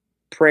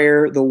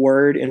prayer, the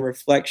word, and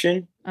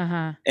reflection.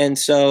 Uh-huh. And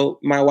so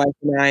my wife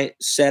and I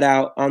set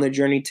out on the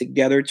journey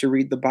together to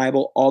read the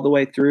Bible all the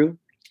way through.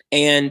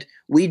 And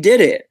we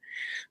did it.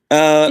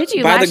 Did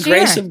you? By the Last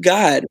grace year? of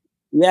God.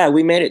 Yeah,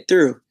 we made it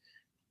through.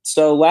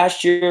 So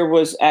last year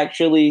was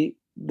actually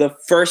the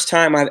first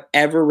time I've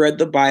ever read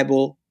the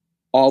Bible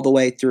all the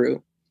way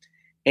through.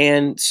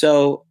 And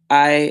so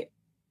I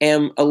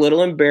am a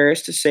little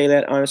embarrassed to say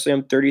that. Honestly,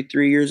 I'm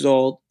 33 years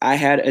old. I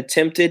had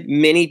attempted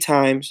many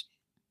times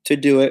to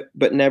do it,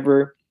 but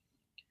never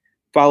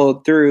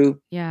followed through.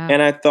 Yeah.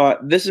 And I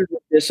thought, this is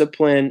a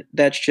discipline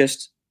that's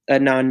just a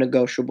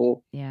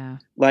non-negotiable. Yeah.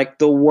 Like,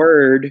 the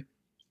word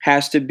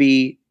has to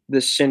be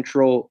the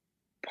central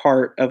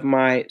part of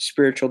my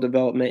spiritual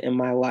development in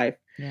my life.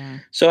 Yeah.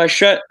 So I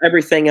shut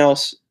everything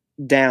else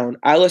down.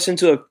 I listened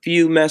to a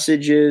few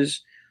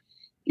messages,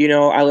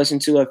 I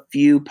listened to a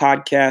few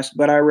podcasts,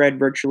 but I read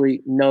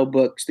virtually no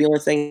books. The only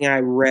thing I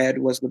read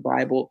was the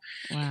Bible.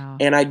 Wow.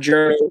 And I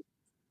journaled,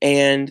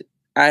 and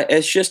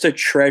it's just a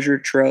treasure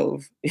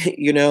trove.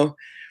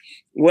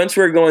 Once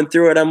we're going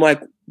through it, I'm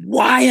like,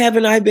 why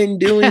haven't I been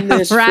doing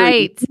this?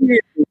 Right. For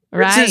years?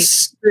 Right. This is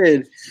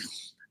stupid.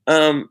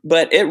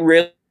 But it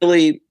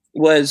really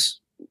was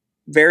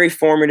very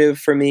formative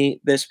for me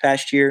this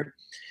past year.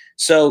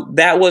 So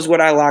that was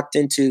what I locked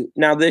into.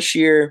 Now this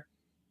year,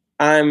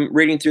 I'm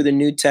reading through the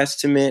New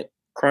Testament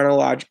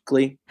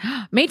chronologically.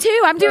 Me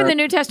too. I'm doing the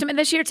New Testament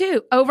this year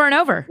too, over and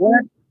over.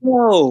 Let's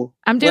go.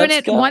 I'm doing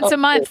it once a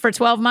month for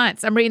 12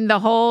 months. I'm reading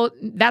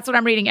that's what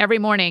I'm reading every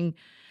morning.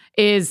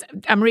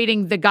 I'm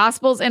reading the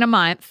Gospels in a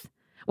month.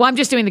 Well, I'm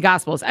just doing the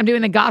Gospels. I'm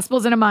doing the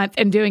Gospels in a month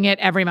and doing it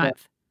every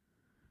month.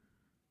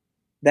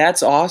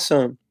 That's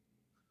awesome.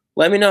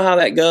 Let me know how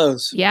that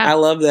goes. Yeah. I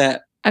love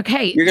that.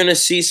 Okay. You're going to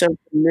see something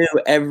new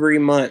every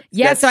month.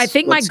 Yeah. So I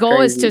think my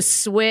goal is to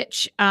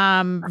switch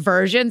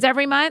versions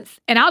every month,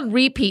 and I'll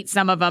repeat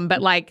some of them.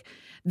 But like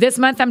this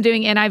month, I'm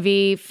doing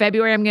NIV.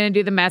 February, I'm going to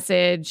do the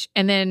Message.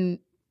 And then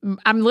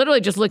I'm literally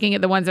just looking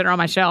at the ones that are on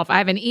my shelf. I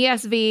have an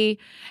ESV,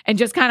 and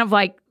just kind of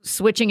like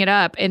switching it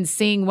up and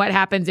seeing what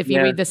happens if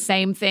you read the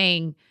same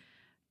thing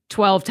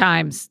 12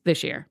 times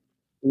this year.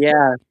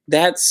 Yeah.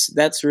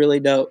 That's really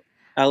dope.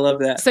 I love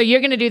that. So you're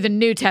going to do the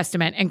New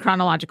Testament in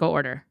chronological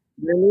order.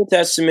 The New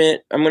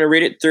Testament, I'm going to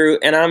read it through,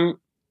 and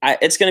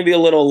it's going to be a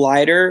little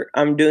lighter.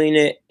 I'm doing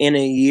it in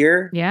a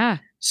year. Yeah.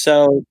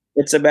 So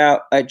it's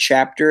about a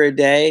chapter a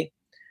day,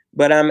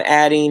 but I'm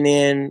adding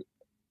in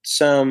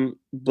some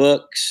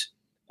books.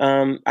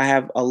 I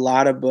have a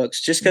lot of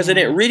books. Just because I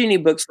didn't read any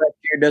books last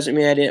year doesn't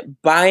mean I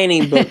didn't buy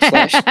any books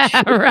last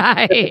year.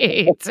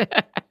 Right.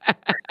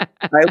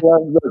 I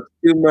love books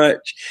too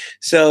much.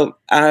 So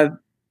I'm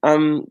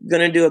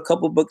going to do a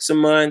couple books a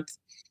month.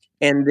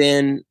 And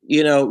then,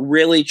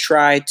 really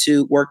try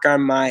to work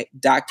on my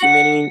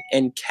documenting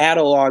and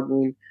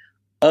cataloging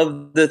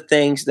of the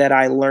things that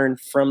I learned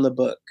from the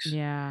books.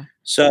 Yeah.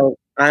 So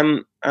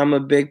I'm a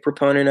big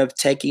proponent of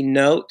taking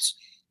notes,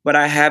 but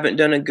I haven't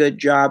done a good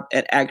job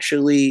at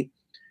actually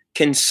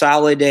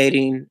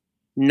consolidating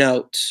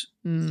notes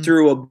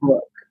through a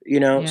book,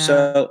 Yeah.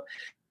 So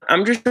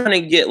I'm just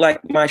trying to get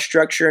like my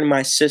structure and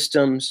my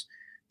systems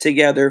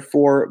together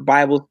for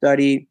Bible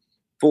study,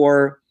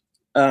 for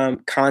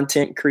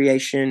content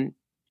creation,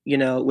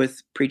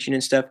 with preaching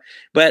and stuff.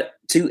 But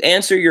to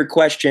answer your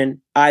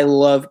question, I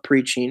love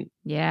preaching.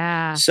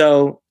 Yeah.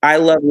 So I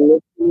love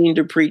listening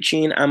to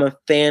preaching. I'm a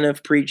fan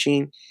of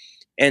preaching.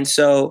 And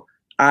so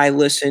I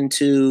listen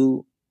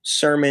to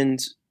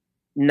sermons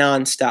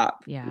nonstop,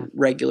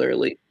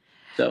 regularly.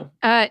 So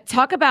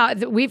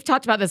we've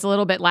talked about this a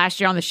little bit last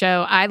year on the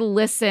show. I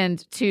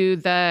listened to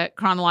the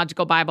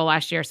chronological Bible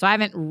last year, so I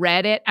haven't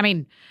read it. I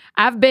mean,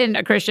 I've been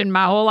a Christian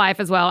my whole life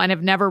as well, and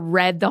have never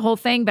read the whole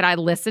thing, but I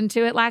listened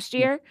to it last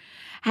year.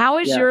 How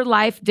is your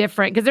life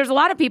different? Because there's a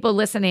lot of people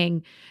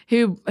listening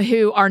who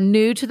are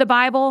new to the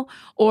Bible,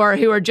 or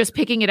who are just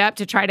picking it up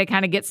to try to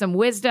kind of get some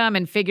wisdom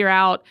and figure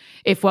out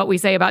if what we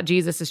say about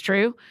Jesus is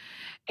true.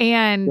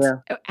 And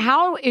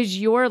how is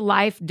your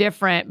life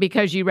different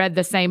because you read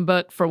the same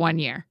book for 1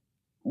 year?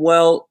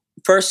 Well,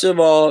 first of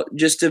all,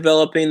 just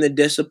developing the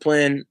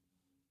discipline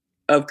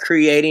of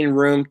creating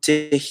room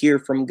to hear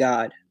from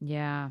God.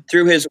 Yeah.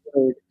 Through his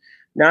word.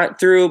 Not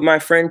through my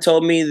friend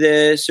told me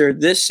this, or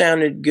this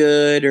sounded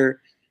good,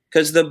 or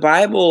because the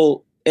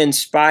Bible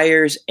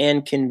inspires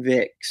and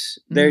convicts.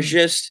 There's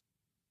just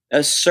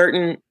a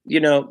certain,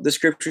 the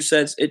scripture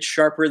says it's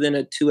sharper than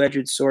a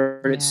two-edged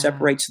sword. It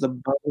separates the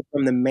bone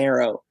from the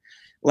marrow.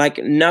 Like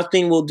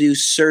nothing will do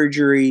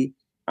surgery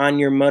on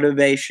your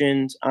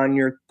motivations, on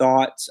your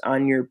thoughts,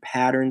 on your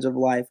patterns of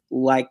life,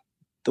 like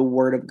the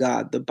Word of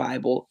God, the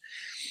Bible.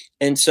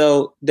 And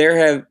so there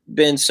have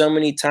been so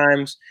many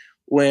times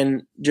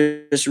when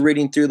just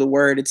reading through the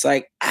Word, it's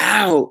like,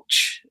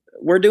 ouch,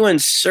 we're doing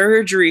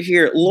surgery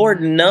here.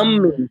 Lord,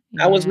 numb me.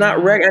 I was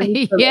not ready. I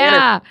need some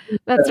Yeah,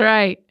 that's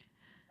right.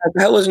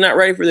 I was not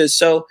ready for this.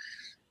 So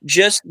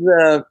just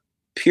the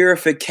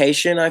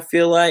purification, I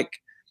feel like,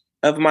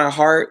 of my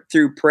heart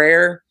through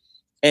prayer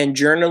and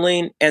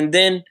journaling, and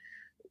then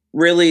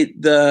really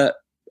the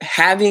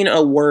having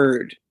a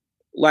word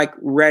like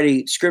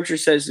ready. Scripture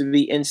says to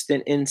be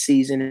instant, in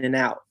season and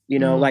out,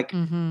 like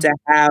to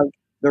have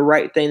the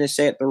right thing to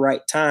say at the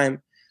right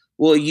time.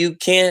 Well, you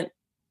can't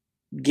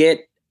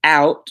get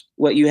out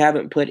what you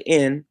haven't put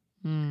in.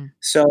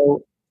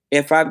 So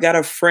if I've got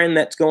a friend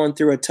that's going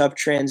through a tough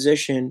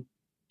transition,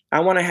 I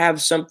want to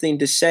have something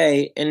to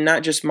say, and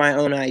not just my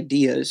own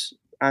ideas.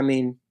 I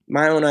mean,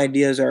 my own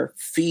ideas are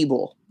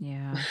feeble.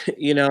 Yeah.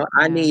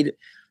 I need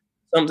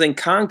something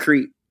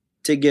concrete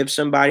to give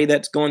somebody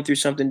that's going through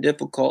something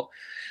difficult.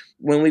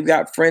 When we've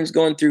got friends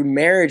going through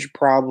marriage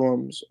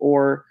problems,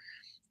 or,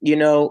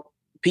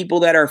 people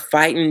that are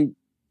fighting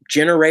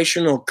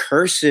generational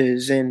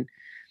curses and,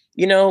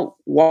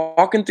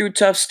 walking through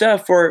tough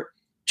stuff, or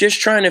just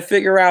trying to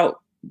figure out,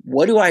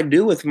 what do I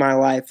do with my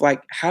life?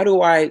 Like, how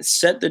do I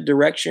set the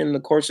direction, the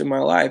course of my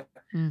life?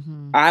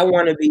 I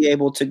want to be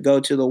able to go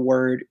to the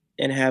Word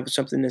and have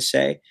something to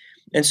say.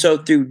 And so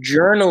through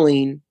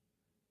journaling,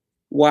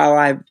 while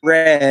I've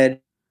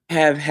read,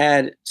 have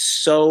had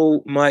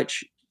so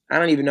much, I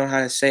don't even know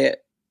how to say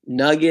it,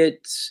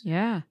 nuggets,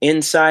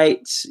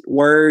 insights,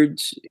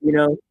 words,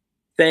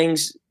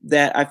 things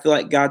that I feel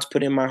like God's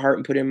put in my heart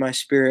and put in my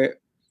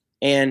spirit.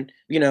 And,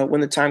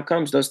 when the time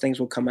comes, those things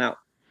will come out.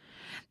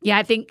 Yeah,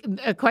 I think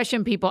a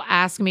question people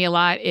ask me a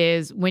lot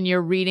is, when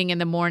you're reading in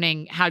the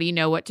morning, how do you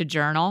know what to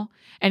journal?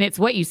 And it's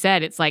what you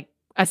said. It's like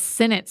a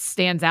sentence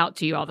stands out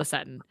to you all of a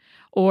sudden,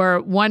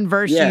 or one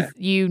verse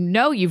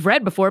you've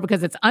read before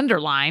because it's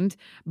underlined,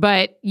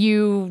 but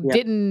you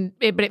didn't.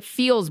 But it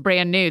feels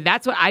brand new.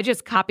 That's what I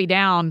just copy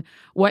down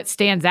what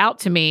stands out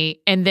to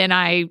me, and then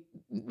I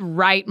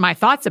write my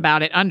thoughts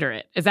about it under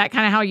it. Is that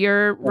kind of how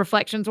your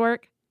reflections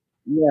work?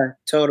 Yeah,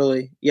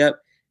 totally. Yep.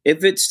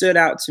 If it stood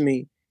out to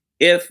me.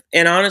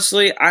 And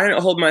honestly, I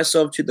didn't hold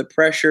myself to the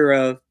pressure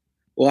of,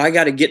 well, I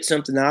got to get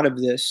something out of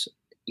this,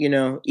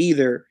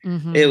 either.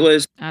 It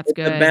was That's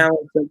good. The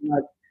balance of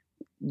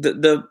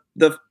like,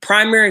 the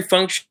primary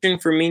function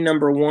for me,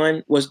 number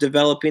one, was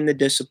developing the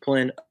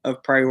discipline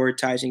of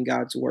prioritizing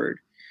God's Word.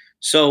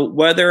 So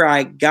whether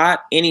I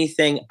got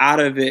anything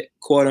out of it,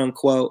 quote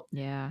unquote,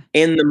 in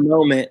the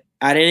moment,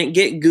 I didn't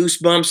get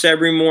goosebumps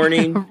every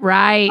morning.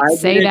 Right.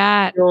 Say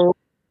that.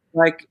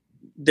 Like,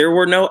 there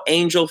were no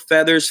angel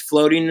feathers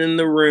floating in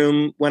the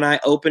room when I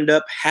opened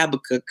up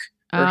Habakkuk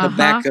or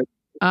Habakkuk,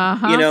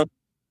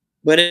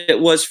 but it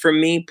was for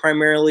me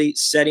primarily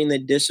setting the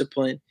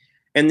discipline.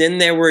 And then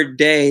there were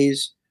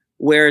days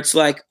where it's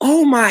like,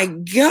 oh my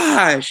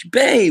gosh,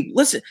 babe,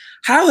 listen,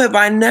 how have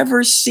I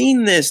never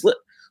seen this?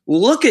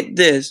 Look at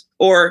this.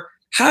 Or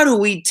how do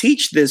we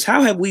teach this?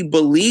 How have we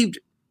believed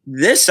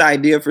this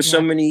idea for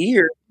so many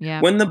years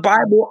when the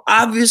Bible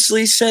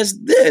obviously says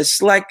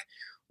this? Like,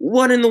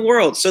 what in the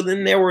world? So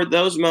then there were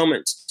those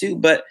moments too.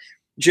 But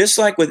just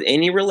like with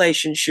any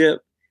relationship,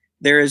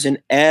 there is an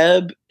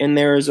ebb and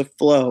there is a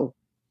flow.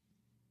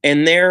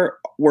 And there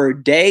were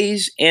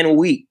days and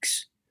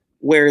weeks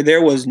where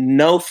there was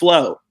no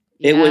flow.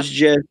 It was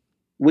just,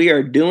 we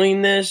are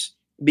doing this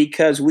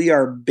because we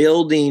are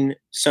building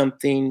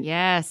something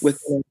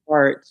within our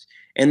hearts.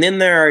 And then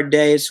there are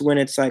days when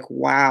it's like,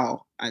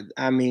 wow,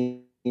 I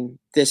mean,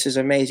 this is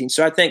amazing.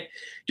 So I think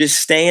just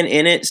staying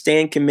in it,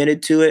 staying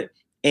committed to it,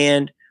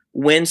 and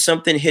when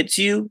something hits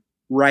you,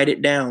 write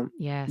it down.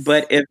 Yes.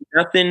 But if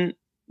nothing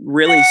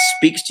really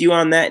speaks to you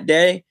on that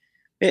day,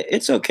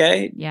 it's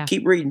okay. Yeah.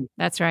 Keep reading.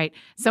 That's right.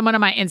 Someone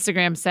on my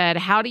Instagram said,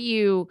 how do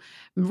you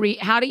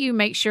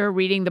make sure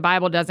reading the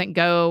Bible doesn't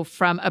go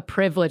from a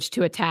privilege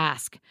to a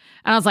task?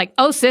 And I was like,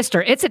 oh,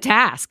 sister, it's a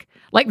task.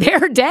 Like,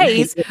 there are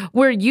days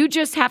where you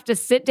just have to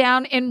sit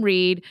down and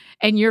read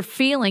and your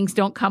feelings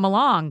don't come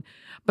along.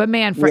 But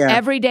man, for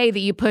every day that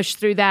you push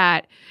through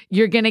that,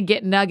 you're going to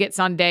get nuggets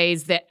on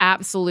days that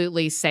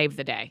absolutely save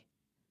the day.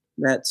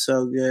 That's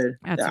so good.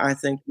 I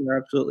think you're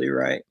absolutely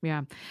right.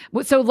 Yeah.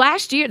 So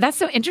last year, that's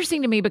so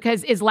interesting to me,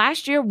 because is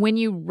last year when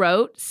you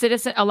wrote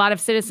a lot of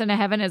Citizen of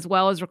Heaven as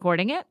well as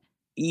recording it?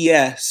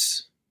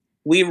 Yes.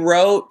 We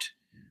wrote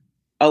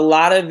a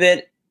lot of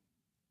it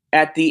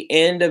at the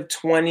end of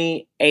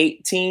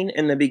 2018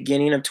 and the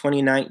beginning of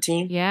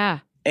 2019. Yeah.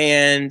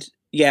 And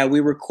we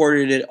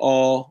recorded it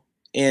all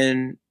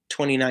in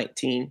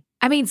 2019.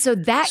 I mean, so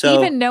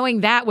even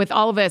knowing that with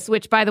all of us,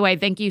 which, by the way,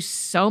 thank you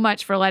so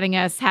much for letting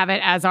us have it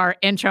as our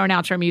intro and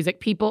outro music.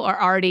 People are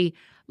already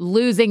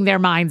losing their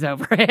minds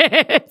over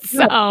it.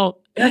 So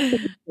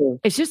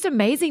it's just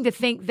amazing to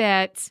think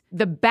that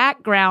the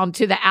background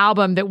to the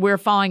album that we're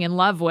falling in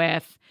love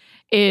with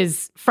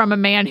is from a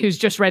man who's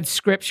just read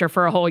scripture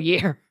for a whole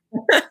year.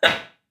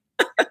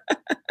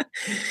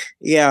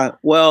 Yeah.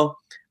 Well,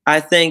 I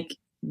think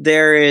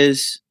there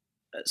is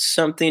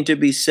something to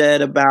be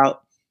said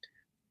about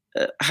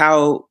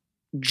how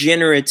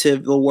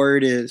generative the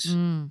word is.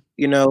 Mm,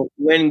 You know,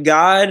 when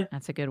God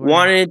that's a good word.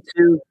 wanted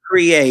to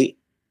create,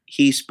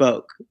 he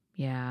spoke.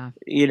 Yeah.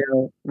 You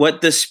know, what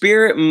the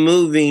Spirit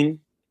moving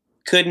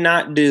could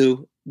not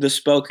do, the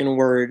spoken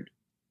word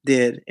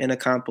did and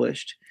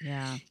accomplished.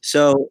 Yeah.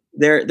 So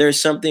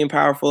there's something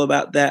powerful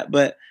about that.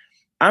 But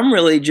I'm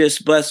really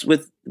just blessed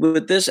with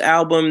this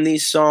album,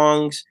 these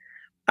songs.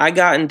 I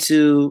got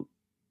into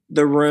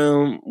the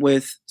room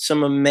with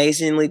some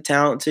amazingly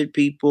talented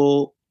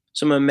people,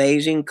 some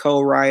amazing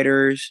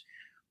co-writers,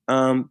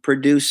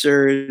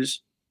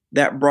 producers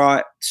that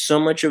brought so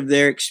much of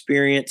their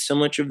experience, so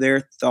much of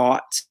their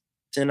thoughts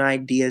and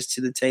ideas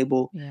to the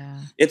table. Yeah.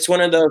 It's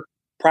one of those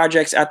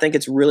projects, I think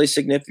it's really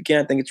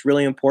significant. I think it's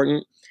really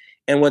important.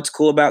 And what's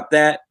cool about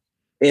that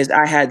is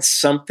I had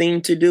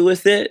something to do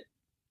with it,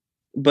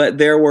 but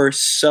there were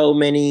so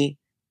many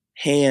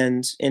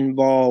hands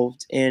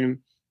involved in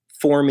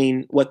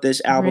forming what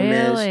this album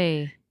is.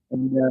 Really?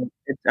 And,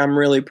 I'm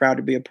really proud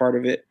to be a part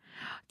of it.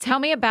 Tell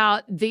me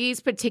about these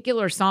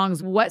particular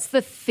songs. What's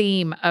the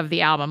theme of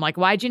the album? Like,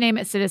 why'd you name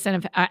it Citizen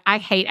of... I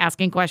hate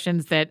asking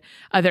questions that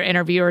other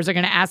interviewers are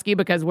going to ask you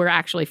because we're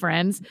actually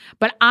friends.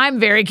 But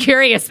I'm very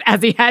curious,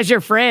 as your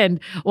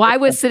friend, why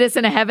was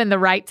Citizen of Heaven the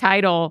right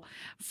title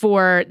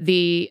for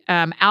the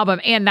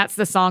album? And that's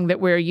the song that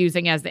we're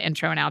using as the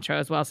intro and outro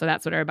as well. So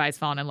that's what everybody's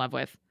falling in love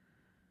with.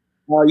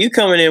 Well, you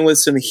coming in with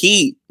some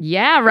heat.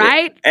 Yeah,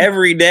 right?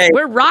 Every day.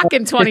 We're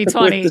rocking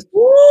 2020.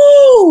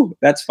 Woo!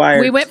 That's fire.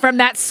 We went from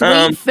that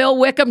sweet Phil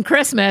Wickham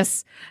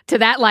Christmas to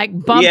that like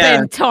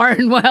bumping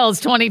Taryn Wells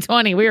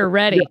 2020. We were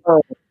ready.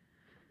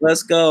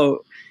 Let's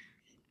go.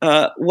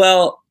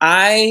 Well,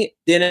 I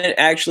didn't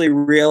actually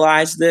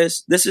realize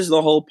this. This is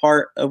the whole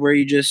part of where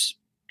you just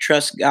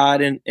trust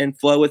God and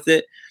flow with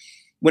it.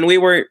 When we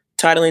were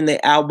titling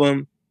the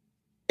album,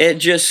 it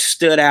just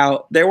stood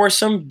out. There were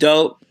some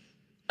dope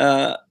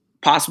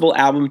possible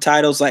album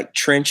titles like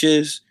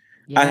Trenches.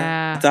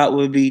 Yeah. I thought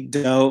would be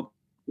dope.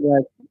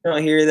 Like, you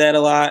don't hear that a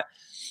lot.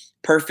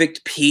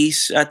 Perfect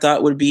Peace, I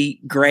thought would be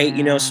great,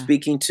 you know,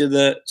 speaking to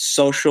the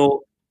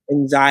social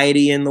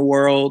anxiety in the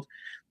world.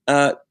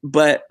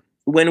 But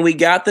when we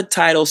got the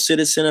title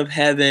Citizen of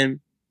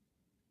Heaven,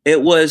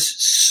 it was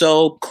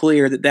so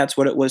clear that that's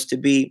what it was to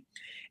be.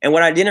 And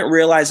what I didn't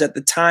realize at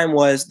the time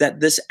was that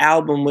this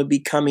album would be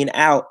coming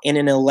out in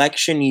an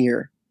election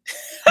year.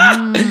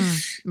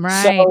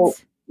 Right. So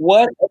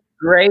what a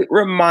great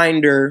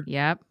reminder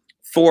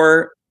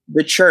for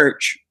the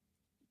church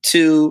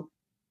to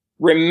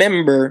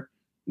remember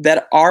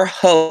that our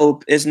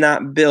hope is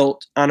not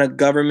built on a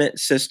government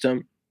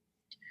system,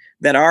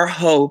 that our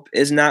hope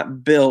is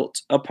not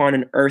built upon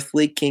an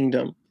earthly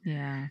kingdom,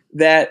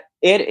 that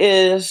it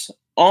is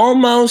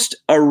almost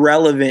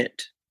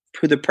irrelevant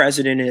who the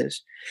president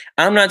is.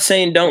 I'm not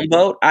saying don't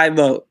vote, I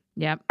vote.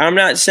 I'm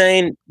not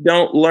saying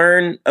don't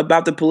learn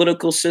about the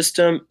political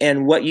system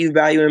and what you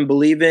value and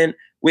believe in.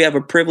 We have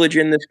a privilege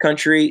in this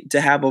country to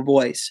have a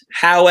voice.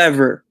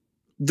 However,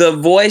 the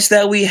voice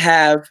that we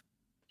have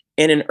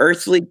in an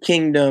earthly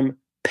kingdom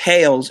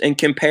pales in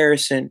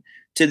comparison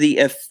to the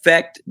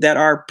effect that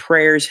our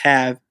prayers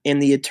have in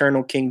the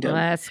eternal kingdom.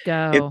 Let's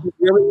go. If we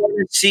really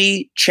want to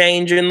see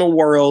change in the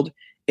world,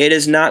 it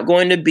is not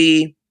going to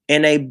be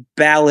in a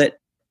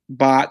ballot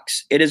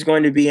box. It is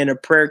going to be in a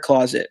prayer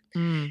closet.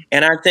 And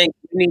I think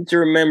we need to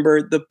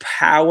remember the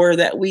power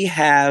that we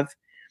have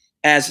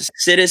as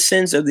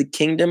citizens of the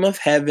kingdom of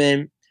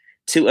heaven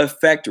to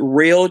affect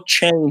real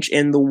change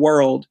in the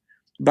world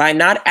by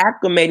not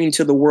acclimating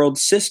to the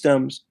world's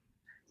systems,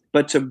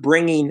 but to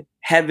bringing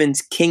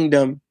heaven's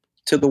kingdom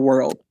to the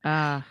world.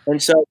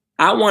 And so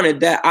I wanted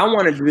that. I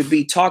wanted to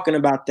be talking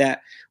about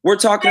that. We're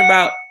talking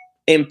about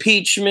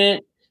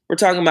impeachment. We're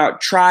talking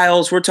about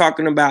trials. We're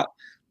talking about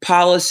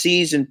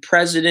policies and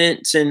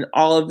presidents and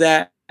all of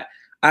that.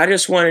 I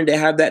just wanted to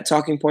have that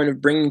talking point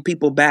of bringing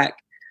people back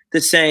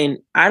to saying,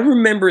 I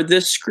remember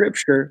this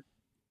scripture,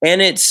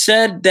 and it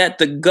said that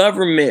the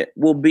government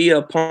will be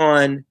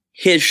upon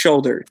his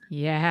shoulder. So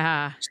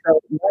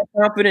my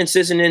confidence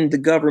isn't in the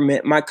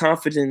government. My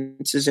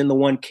confidence is in the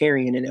one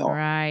carrying it all.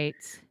 Right.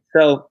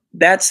 So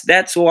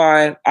that's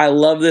why I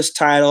love this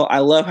title. I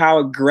love how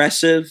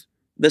aggressive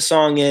the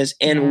song is.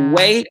 And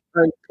wait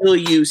until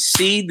you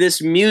see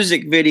this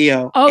music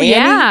video. Oh,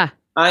 Annie,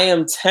 I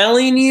am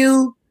telling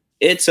you,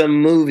 it's a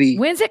movie.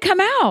 When's it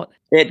come out?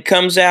 It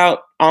comes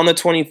out on the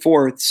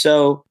 24th.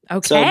 So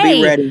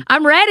be ready.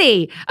 I'm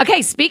ready.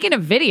 Okay, speaking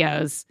of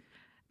videos,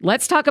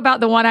 let's talk about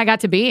the one I got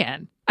to be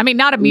in. I mean,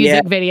 not a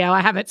music video.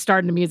 I haven't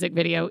started a music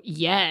video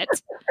yet.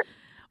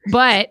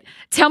 But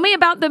tell me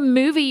about the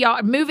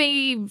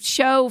movie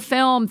show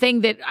film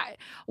thing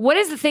what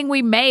is the thing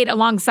we made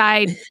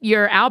alongside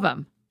your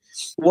album?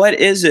 What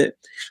is it?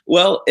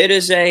 Well, it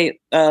is a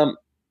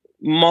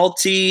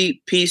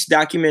multi-piece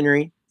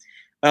documentary,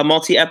 a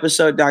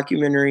multi-episode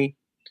documentary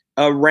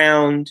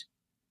around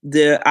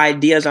the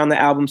ideas on the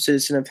album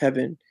Citizen of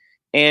Heaven.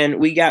 And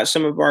we got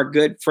some of our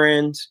good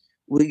friends.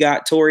 We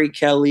got Tori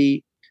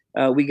Kelly,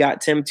 We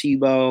got Tim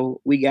Tebow.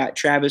 We got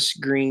Travis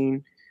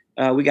Green.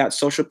 We got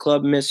Social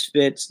Club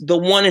Misfits. The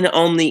one and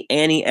only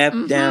Annie F.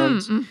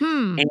 Downs.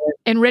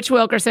 And Rich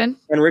Wilkerson.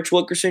 And Rich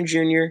Wilkerson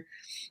Jr.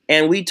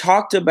 And we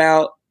talked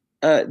about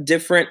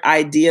different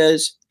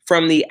ideas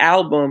from the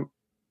album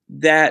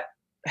that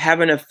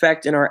have an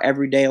effect in our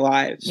everyday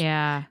lives.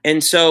 Yeah.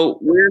 And so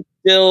we're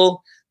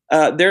still,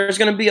 there's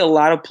going to be a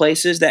lot of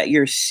places that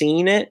you're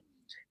seeing it.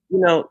 You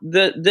know,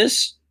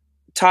 this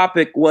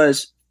topic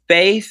was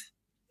faith,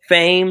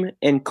 fame,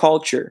 and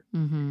culture.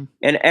 And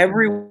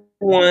everyone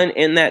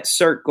in that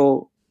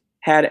circle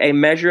had a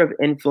measure of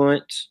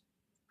influence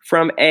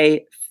from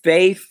a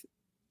faith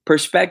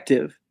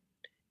perspective.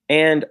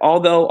 And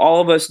although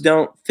all of us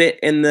don't fit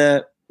in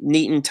the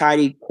neat and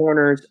tidy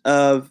corners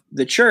of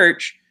the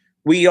church,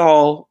 we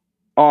all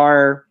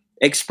are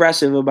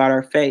expressive about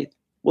our faith.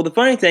 Well, the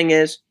funny thing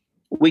is,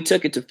 we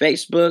took it to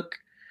Facebook,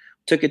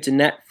 took it to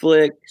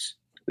Netflix,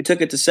 we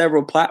took it to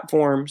several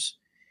platforms,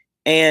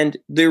 and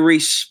the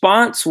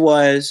response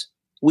was,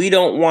 we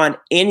don't want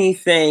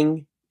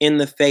anything in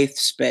the faith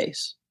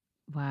space.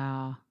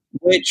 Wow.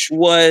 Which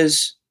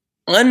was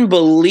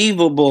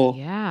unbelievable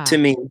to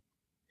me,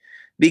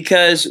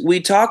 because we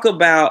talk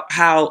about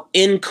how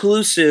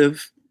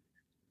inclusive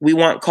we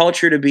want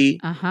culture to be.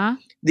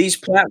 These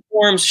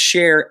platforms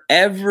share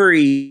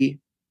every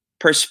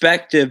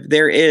perspective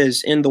there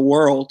is in the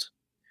world,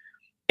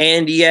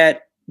 and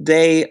yet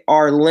they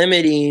are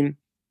limiting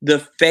the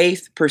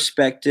faith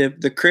perspective,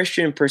 the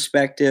Christian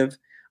perspective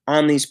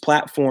on these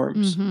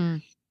platforms.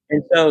 And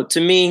so to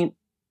me,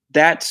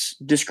 that's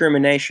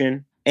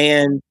discrimination.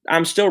 And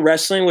I'm still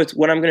wrestling with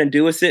what I'm going to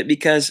do with it,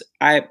 because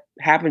I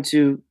happen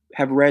to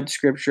have read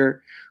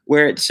scripture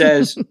where it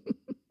says,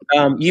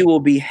 you will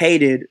be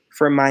hated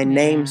for my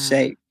name's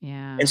sake.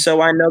 And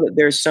so I know that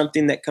there's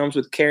something that comes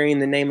with carrying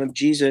the name of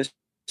Jesus.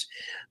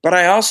 But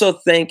I also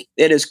think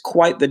it is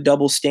quite the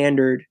double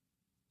standard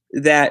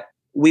that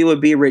we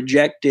would be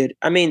rejected.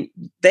 I mean,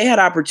 they had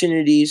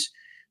opportunities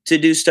to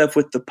do stuff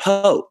with the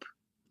Pope,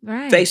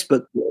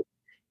 Facebook did,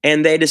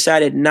 and they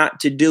decided not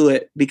to do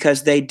it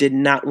because they did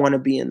not want to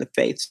be in the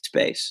faith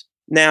space.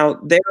 Now,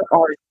 there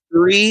are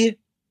 3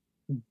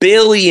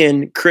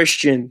 billion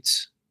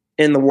Christians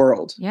in the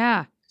world.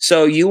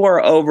 So you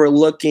are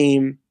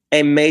overlooking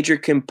a major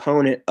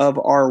component of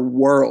our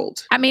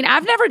world. I mean,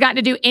 I've never gotten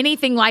to do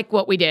anything like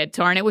what we did,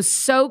 Taryn. It was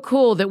so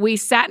cool that we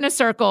sat in a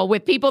circle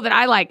with people that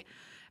I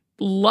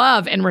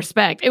love and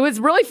respect. It was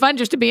really fun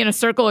just to be in a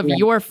circle of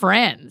your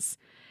friends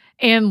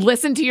and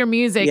listen to your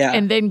music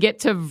and then get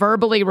to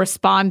verbally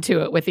respond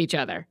to it with each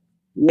other.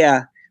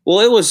 Yeah. Well,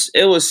 it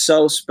was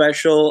so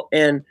special,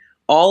 and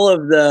all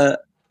of the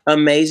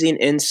amazing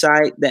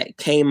insight that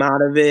came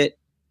out of it.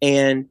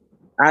 And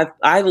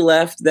I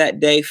left that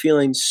day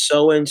feeling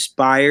so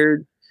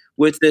inspired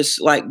with this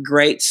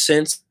great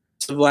sense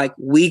of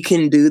we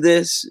can do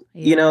this.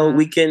 You know,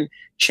 we can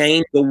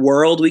change the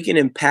world. We can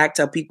impact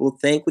how people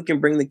think. We can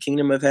bring the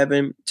kingdom of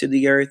heaven to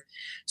the earth.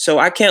 So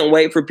I can't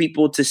wait for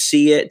people to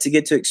see it, to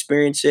get to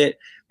experience it.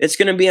 It's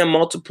going to be on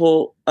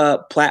multiple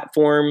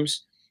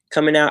platforms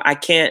coming out. I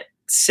can't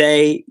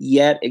say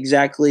yet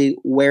exactly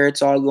where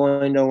it's all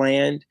going to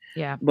land.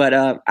 But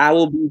I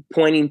will be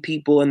pointing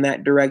people in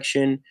that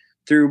direction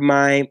through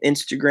my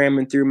Instagram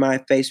and through my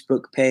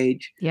Facebook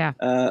page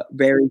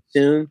very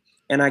soon.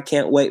 And I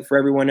can't wait for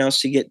everyone else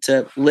to get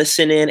to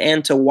listen in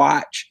and to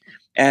watch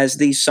as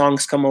these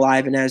songs come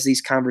alive and as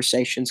these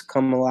conversations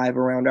come alive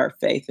around our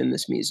faith in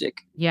this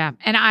music. Yeah.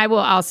 And I will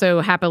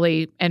also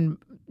happily and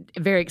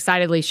very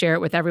excitedly share it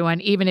with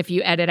everyone, even if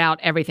you edit out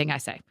everything I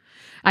say.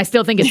 I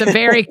still think it's a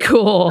very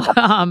cool,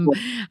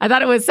 I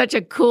thought it was such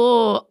a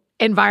cool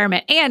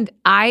environment. And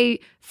I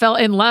fell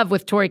in love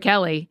with Tori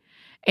Kelly.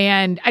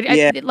 And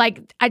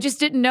I just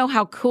didn't know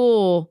how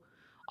cool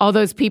all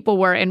those people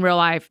were in real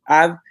life.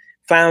 I've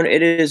found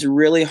it is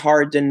really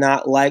hard to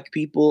not like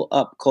people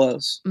up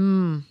close.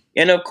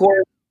 And of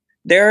course,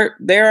 there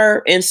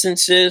are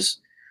instances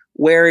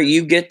where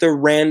you get the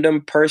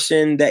random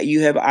person that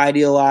you have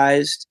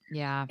idealized.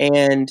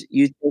 And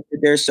you think that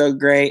they're so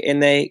great,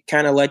 and they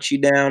kind of let you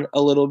down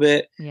a little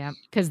bit.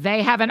 Because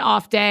they have an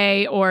off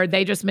day, or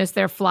they just missed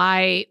their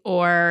flight,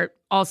 or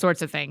all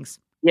sorts of things.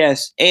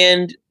 Yes.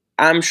 And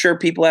I'm sure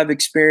people have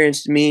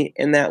experienced me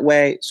in that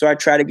way. So I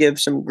try to give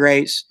some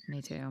grace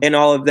and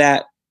all of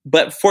that.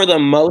 But for the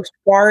most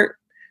part,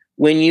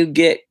 when you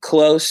get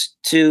close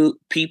to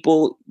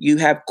people you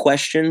have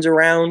questions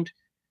around,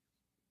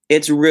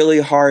 it's really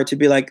hard to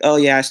be like, oh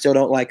yeah, I still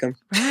don't like them.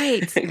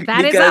 Right.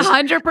 That is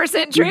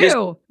 100%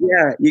 true.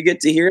 You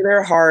get to hear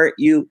their heart.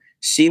 You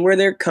see where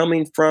they're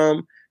coming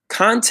from.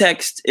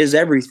 Context is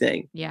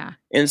everything.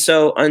 And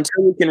so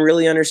until we can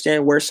really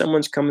understand where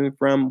someone's coming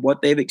from,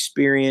 what they've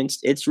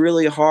experienced, it's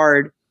really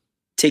hard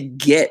to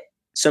get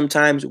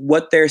sometimes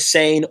what they're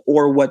saying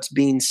or what's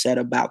being said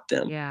about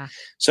them.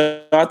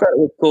 So I thought it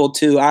was cool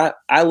too.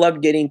 I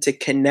love getting to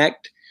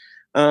connect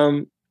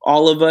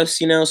all of us,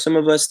 some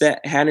of us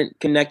that hadn't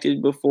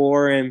connected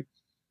before. And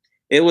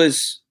it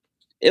was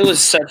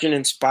such an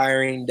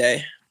inspiring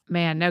day.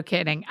 Man, no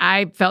kidding.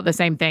 I felt the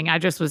same thing.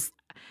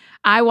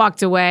 I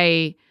walked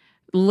away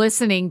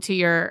listening to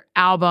your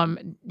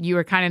album. You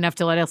were kind enough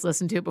to let us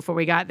listen to it before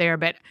we got there.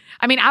 But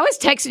I mean, I was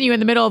texting you in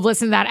the middle of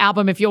listening to that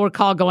album, if you'll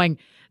recall, going,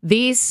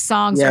 these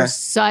songs are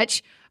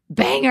such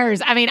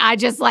bangers. I mean, I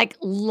just like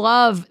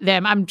love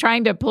them. I'm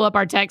trying to pull up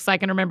our text so I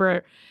can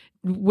remember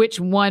which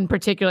one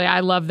particularly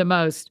I love the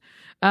most.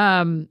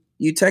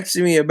 You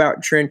texted me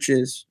about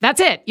Trenches. That's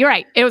it. You're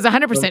right. It was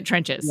 100%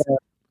 Trenches.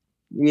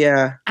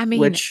 Yeah. I mean,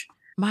 which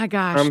my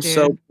gosh, I'm dude.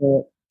 so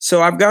cool.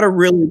 So I've got a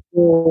really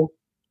cool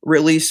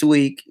release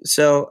week.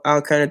 So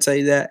I'll kind of tell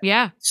you that.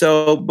 Yeah.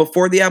 So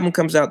before the album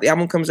comes out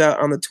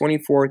on the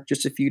 24th,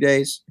 just a few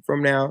days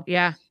from now.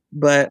 Yeah.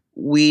 But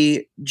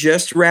we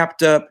just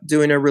wrapped up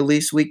doing a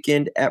release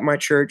weekend at my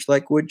church,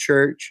 Lakewood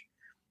Church.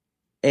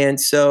 And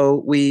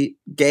so we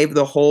gave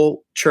the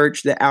whole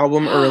church the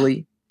album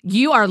early.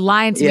 You are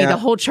lying to me. The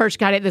whole church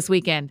got it this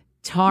weekend.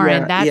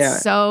 Taryn,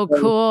 that's so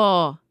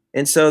cool.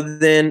 And so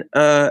then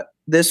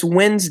this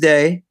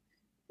Wednesday,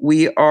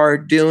 we are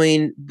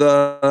doing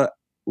the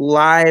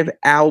live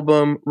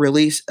album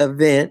release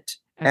event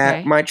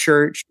at my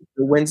church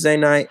the Wednesday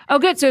night. Oh,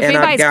 good. So if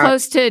anybody's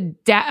close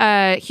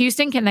to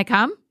Houston, can they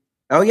come?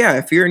 Oh, yeah.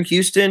 If you're in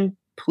Houston,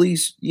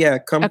 please,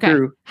 come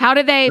through. How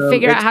do they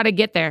figure out how to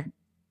get there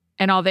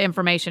and all the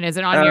information? Is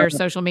it on your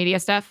social media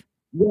stuff?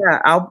 Yeah,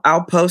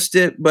 I'll post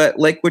it, but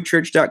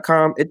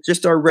lakewoodchurch.com. It's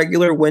just our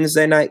regular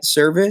Wednesday night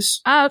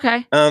service. Oh,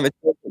 okay. It's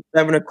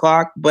at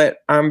 7:00, but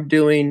I'm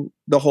doing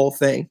the whole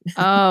thing.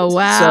 Oh,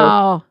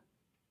 wow.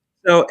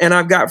 So, and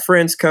I've got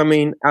friends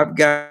coming. I've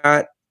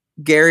got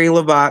Gary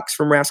LaVox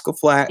from Rascal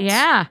Flatts.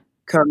 Yeah.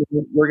 Coming.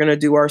 We're going to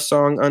do our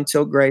song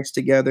Until Grace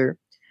together.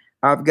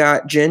 I've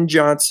got Jen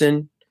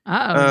Johnson.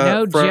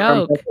 No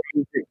joke.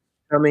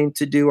 Coming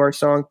to do our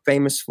song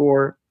Famous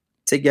For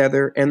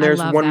together. And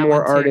there's one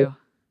more artist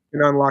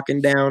on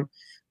Locking Down.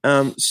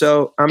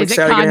 So I'm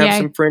excited to have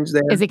some friends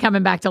there. Is he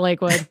coming back to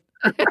Lakewood?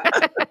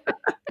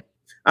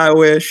 I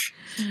wish.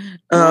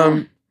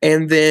 And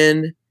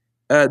then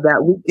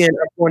that weekend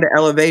I'm going to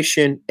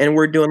Elevation, and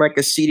we're doing like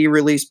a CD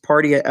release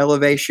party at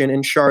Elevation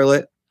in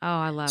Charlotte. Oh,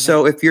 I love it.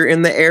 So if you're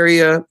in the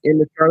area, in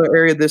the Charlotte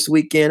area this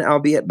weekend, I'll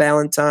be at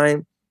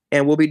Ballantyne,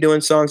 and we'll be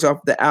doing songs off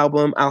the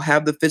album. I'll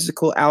have the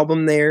physical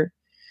album there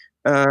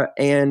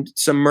and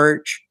some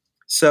merch.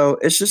 So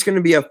it's just going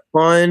to be a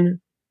fun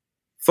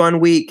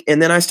week.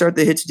 And then I start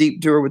the Hits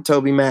Deep tour with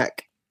Toby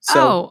Mac.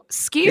 So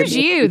excuse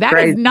you. That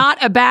is not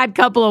a bad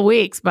couple of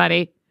weeks,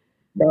 buddy.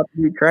 About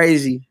to be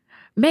crazy.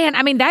 Man,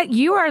 I mean, that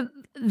you are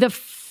the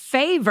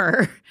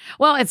favor.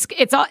 Well, it's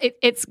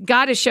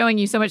God is showing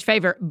you so much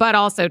favor, but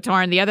also,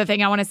 Taryn, the other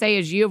thing I want to say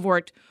is you have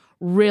worked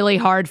really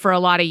hard for a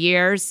lot of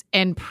years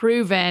and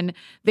proven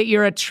that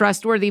you're a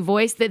trustworthy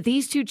voice, that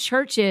these two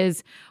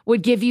churches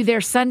would give you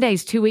their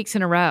Sundays 2 weeks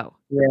in a row.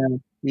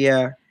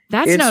 Yeah.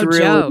 That's no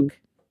joke.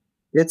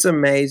 It's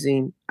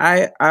amazing.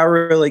 I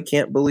really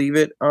can't believe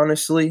it,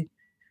 honestly.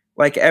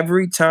 Like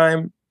every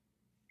time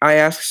I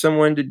ask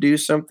someone to do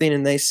something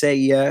and they say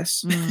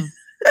yes.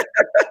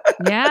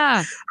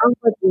 Yeah. I'm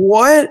like,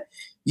 what?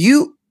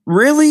 You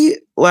really?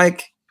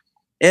 Like,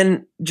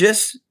 and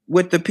just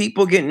with the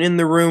people getting in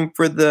the room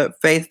for the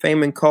Faith,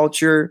 Fame, and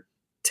Culture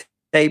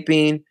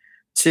taping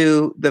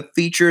to the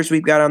features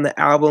we've got on the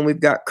album.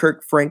 We've got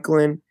Kirk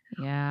Franklin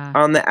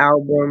on the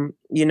album,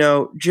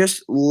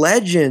 just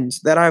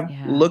legends that I've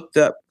looked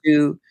up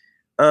to.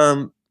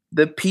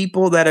 The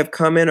people that have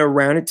come in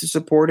around it to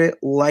support it,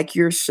 like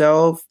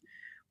yourself,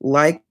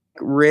 like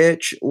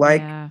Rich,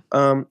 like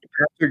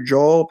Pastor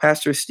Joel,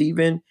 Pastor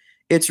Stephen.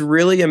 It's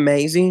really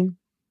amazing.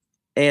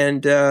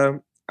 And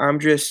I'm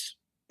just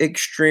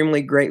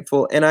extremely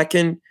grateful. And I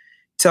can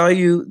tell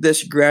you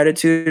this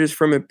gratitude is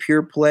from a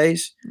pure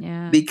place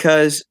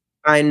because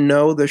I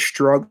know the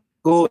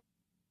struggle,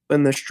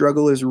 and the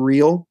struggle is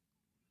real.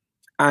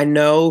 I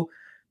know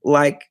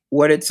like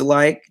what it's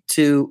like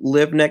to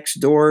live next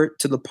door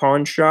to the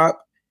pawn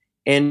shop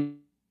and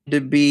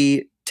to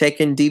be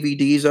taking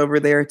DVDs over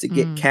there to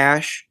get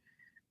cash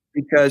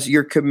because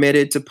you're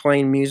committed to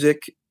playing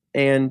music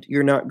and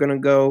you're not going to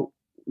go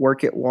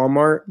work at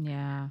Walmart.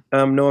 Yeah.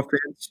 No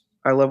offense.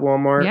 I love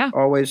Walmart. Yeah.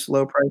 Always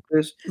low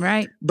prices.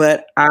 Right.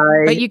 But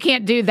you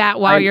can't do that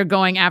while you're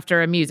going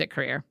after a music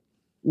career.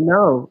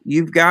 No,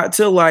 you've got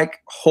to like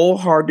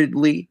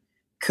wholeheartedly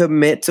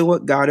commit to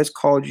what God has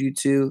called you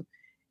to.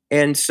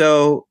 And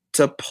so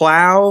to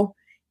plow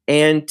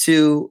and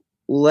to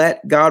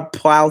let God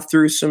plow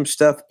through some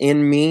stuff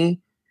in me,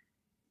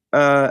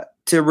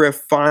 to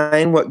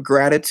refine what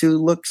gratitude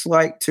looks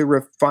like, to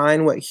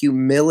refine what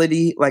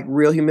humility, like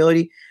real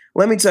humility.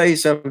 Let me tell you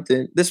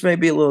something. This may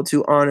be a little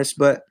too honest,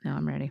 but no,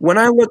 I'm ready. When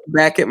I look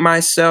back at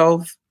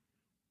myself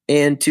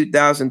in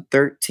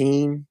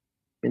 2013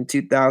 and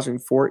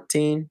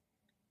 2014,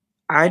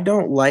 I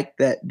don't like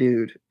that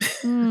dude.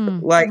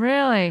 Like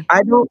really?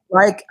 I don't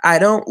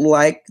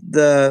like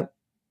the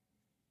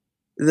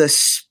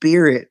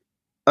spirit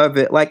of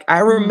it. Like I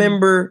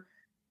remember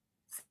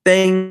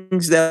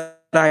things that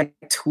I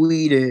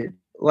tweeted,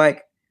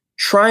 like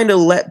trying to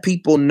let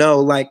people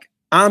know, like,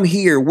 I'm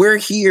here, we're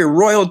here,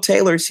 Royal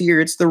Taylor's here,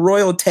 it's the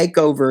Royal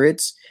Takeover,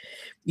 it's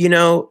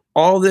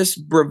all this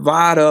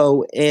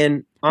bravado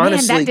and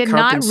honestly, man, that did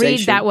not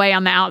read that way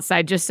on the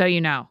outside, just so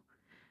you know.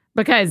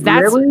 Because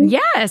that's, really?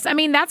 yes. I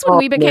mean, that's when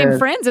we became man.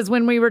 friends, is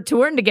when we were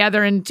touring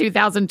together in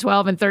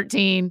 2012 and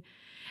 13.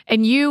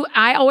 And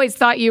I always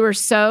thought you were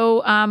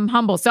so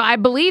humble. So I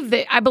believe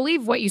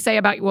what you say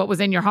about what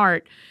was in your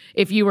heart,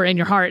 if you were in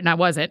your heart and I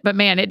wasn't. But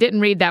man, it didn't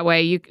read that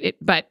way.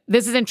 But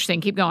this is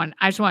interesting. Keep going.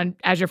 I just want,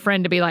 as your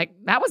friend, to be like,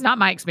 that was not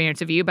my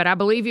experience of you, but I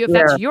believe you if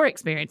that's your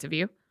experience of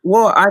you.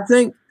 Well, I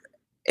think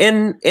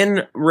in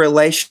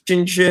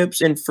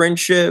relationships and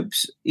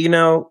friendships,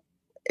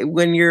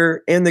 when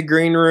you're in the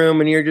green room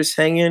and you're just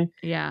hanging,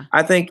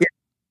 I think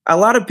a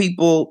lot of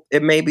people,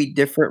 it may be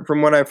different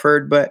from what I've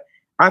heard, but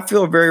I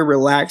feel very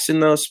relaxed in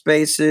those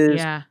spaces.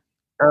 Yeah.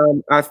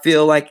 I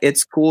feel like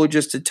it's cool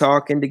just to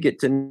talk and to get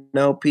to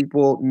know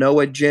people, no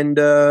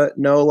agenda,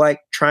 no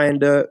like trying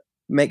to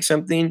make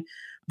something.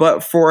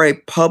 But for a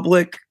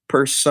public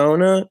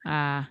persona,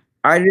 I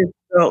just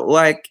felt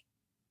like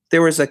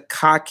there was a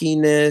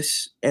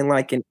cockiness and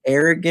like an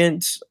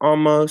arrogance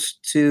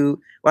almost to,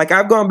 like,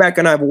 I've gone back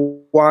and I've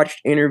watched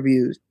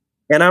interviews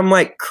and I'm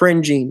like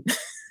cringing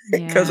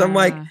because I'm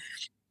like,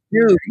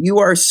 dude, you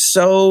are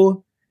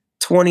so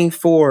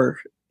 24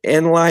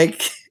 and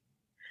like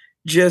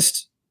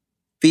just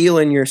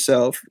feeling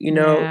yourself,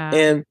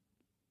 and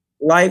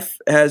life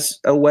has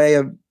a way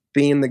of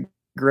being the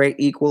great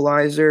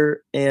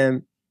equalizer.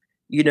 And,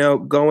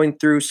 going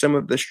through some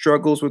of the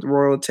struggles with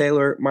Royal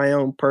Taylor, my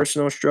own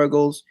personal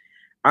struggles,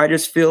 I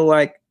just feel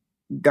like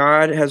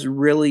God has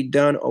really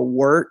done a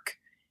work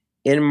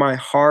in my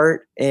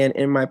heart and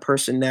in my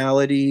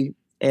personality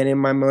and in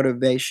my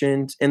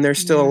motivations. And there's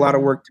still a lot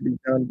of work to be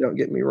done. Don't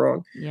get me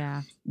wrong.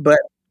 Yeah. But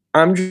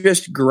I'm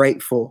just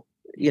grateful,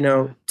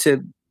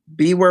 to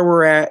be where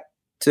we're at,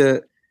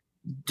 to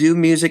do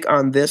music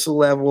on this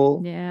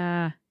level.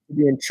 Yeah. To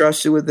be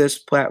entrusted with this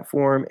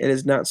platform. It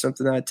is not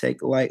something I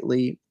take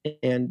lightly.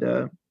 And,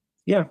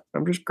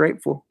 I'm just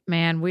grateful.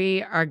 Man,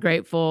 we are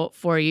grateful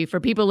for you. For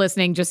people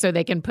listening, just so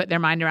they can put their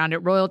mind around it,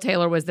 Royal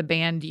Taylor was the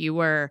band you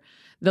were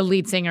the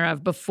lead singer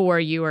of before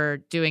you were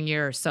doing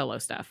your solo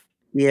stuff.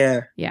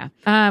 Yeah.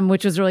 Yeah.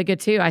 Which was really good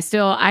too.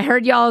 I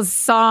heard y'all's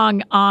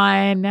song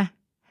on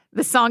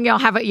the song y'all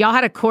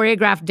had a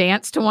choreographed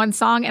dance to one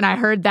song, and I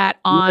heard that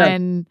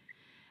on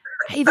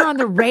either on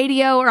the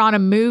radio or on a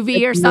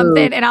movie or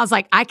something. And I was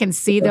like, I can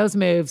see those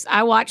moves.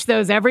 I watch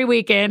those every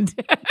weekend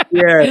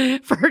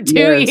for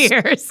 2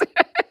 years.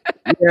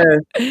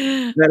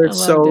 That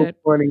is so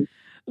funny.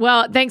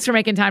 Well, thanks for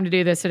making time to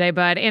do this today,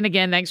 bud. And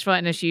again, thanks for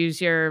letting us use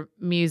your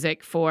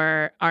music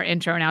for our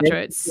intro and outro.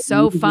 It's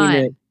so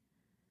fun.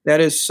 That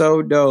is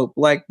so dope.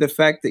 Like the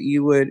fact that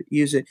you would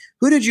use it.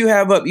 Who did you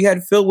have up? You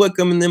had Phil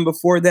Wickham, and then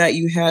before that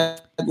you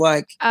had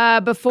like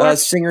before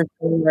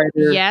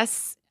singer-songwriter.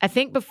 Yes. I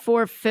think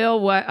before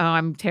Phil,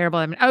 I'm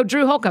terrible.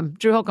 Drew Holcomb.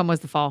 Drew Holcomb was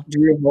the fall.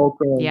 Drew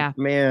Holcomb. Yeah.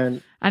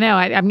 Man. I know.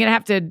 I'm going to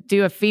have to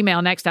do a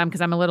female next time because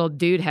I'm a little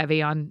dude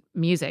heavy on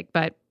music,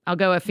 but I'll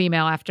go a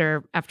female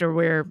after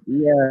we're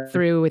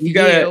through with you. You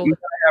gotta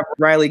have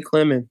Riley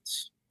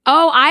Clements.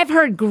 Oh, I've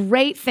heard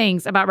great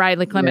things about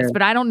Riley Clements,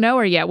 but I don't know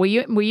her yet. Will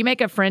you make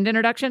a friend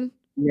introduction?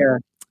 Yeah.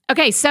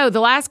 Okay, so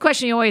the last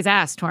question you always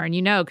ask,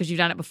 Torrin, because you've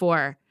done it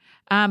before.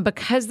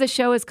 Because the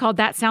show is called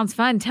That Sounds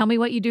Fun, tell me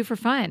what you do for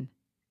fun.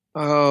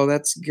 Oh,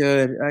 that's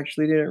good. I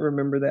actually didn't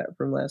remember that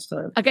from last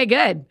time. Okay,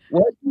 good.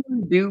 What do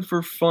you do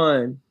for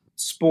fun?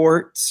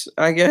 Sports,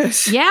 I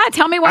guess. Yeah,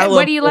 tell me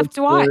what do you love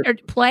to watch? Or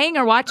playing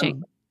or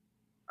watching?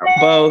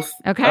 Both.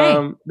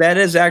 Okay. That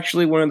is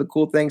actually one of the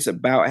cool things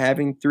about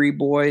having 3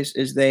 boys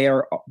is they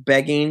are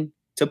begging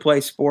to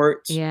play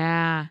sports.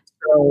 Yeah.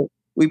 So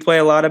we play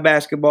a lot of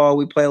basketball.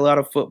 We play a lot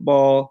of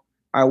football.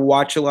 I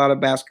watch a lot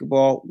of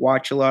basketball,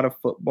 watch a lot of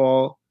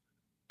football,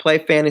 play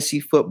fantasy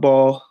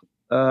football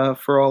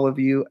for all of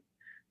you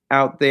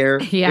out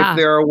there. Yeah. If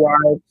there are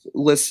wives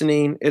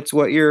listening, it's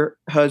what your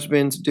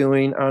husband's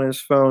doing on his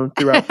phone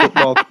throughout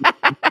football.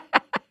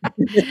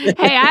 Hey,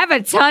 I have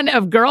a ton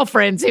of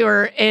girlfriends who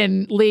are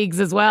in leagues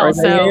as well.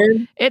 So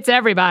it's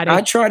everybody.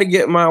 I try to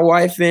get my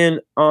wife in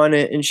on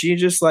it and she's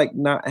just like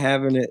not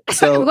having it.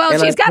 So well,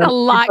 she's got a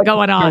lot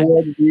going on.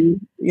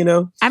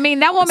 I mean,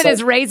 that woman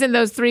is raising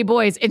those 3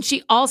 boys, and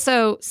she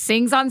also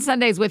sings on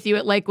Sundays with you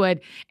at Lakewood,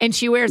 and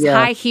she wears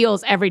high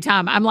heels every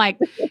time. I'm like,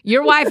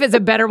 your wife is a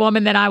better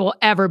woman than I will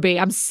ever be.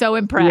 I'm so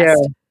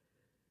impressed. Yeah.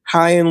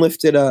 High and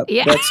lifted up.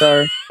 Yeah. That's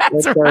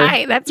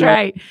right. That's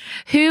right.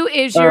 Who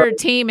is your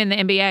team in the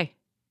NBA?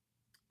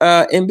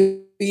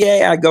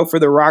 NBA, I go for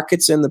the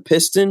Rockets and the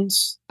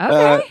Pistons.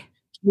 Okay.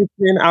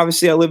 Houston,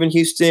 obviously, I live in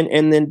Houston,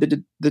 and then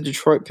the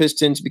Detroit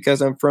Pistons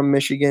because I'm from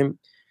Michigan.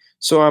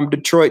 So I'm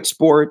Detroit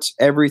sports,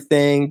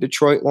 everything.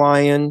 Detroit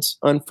Lions,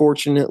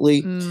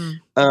 unfortunately.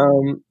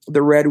 The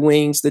Red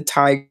Wings, the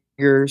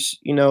Tigers,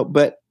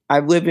 but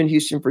I've lived in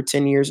Houston for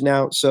 10 years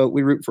now, so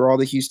we root for all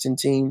the Houston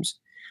teams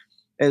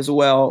as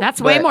well.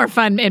 That's way more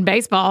fun in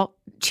baseball.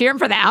 Cheering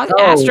for the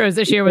Astros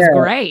this year was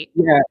great.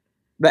 Yeah.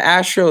 The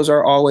Astros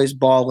are always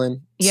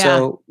balling. Yeah.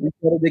 So we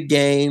go to the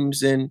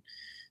games, and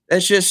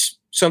that's just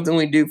something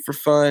we do for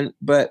fun.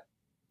 But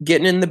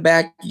getting in the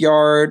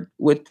backyard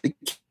with the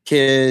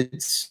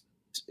kids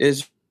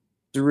is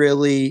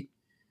really,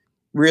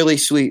 really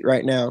sweet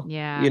right now.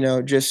 Yeah. You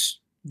know, just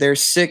they're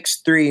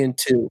 6, 3, and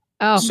 2.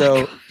 Oh,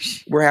 so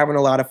we're having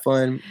a lot of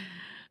fun.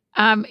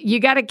 You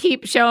got to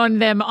keep showing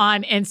them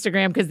on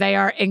Instagram because they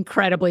are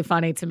incredibly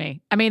funny to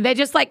me. I mean, they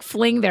just like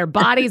fling their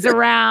bodies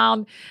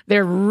around.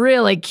 They're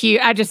really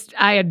cute.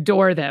 I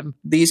adore them.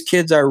 These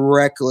kids are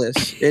reckless.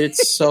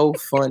 It's so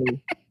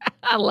funny.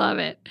 I love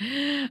it.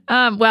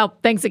 Well,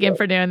 thanks again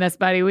for doing this,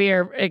 buddy. We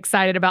are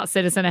excited about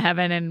Citizen of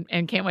Heaven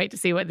and can't wait to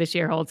see what this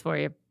year holds for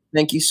you.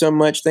 Thank you so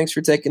much. Thanks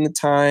for taking the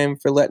time,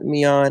 for letting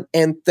me on.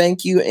 And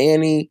thank you,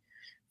 Annie,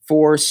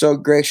 for so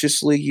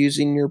graciously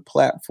using your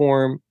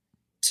platform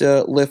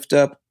to lift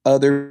up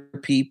other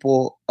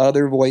people,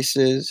 other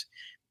voices.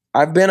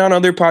 I've been on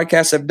other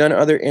podcasts. I've done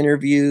other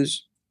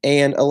interviews,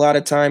 and a lot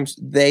of times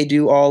they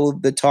do all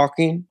of the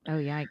talking. Oh,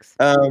 yikes.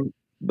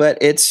 But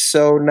it's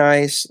so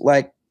nice,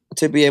 like,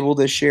 to be able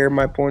to share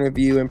my point of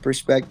view and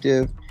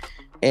perspective.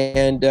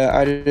 And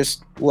I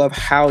just love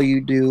how you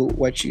do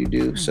what you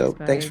do. Thanks, so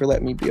buddy. Thanks for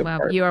letting me be a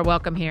part. You are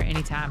welcome here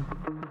anytime.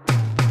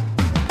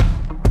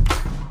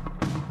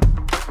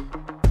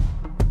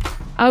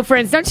 Oh,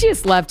 friends, don't you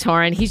just love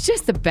Tauren? He's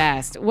just the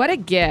best. What a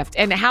gift.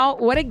 And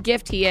what a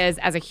gift he is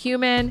as a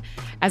human,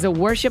 as a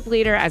worship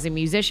leader, as a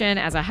musician,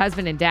 as a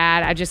husband and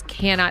dad. I just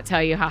cannot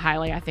tell you how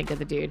highly I think of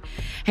the dude.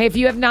 Hey, if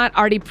you have not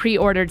already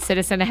pre-ordered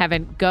Citizen of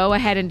Heaven, go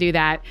ahead and do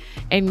that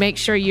and make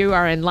sure you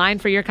are in line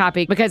for your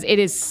copy because it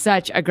is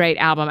such a great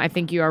album. I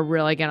think you are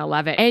really going to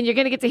love it. And you're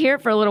going to get to hear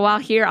it for a little while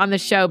here on the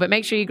show, but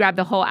make sure you grab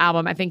the whole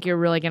album. I think you're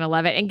really going to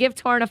love it. And give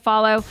Tauren a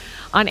follow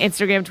on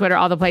Instagram, Twitter,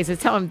 all the places.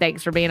 Tell him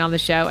thanks for being on the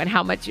show and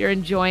how much you're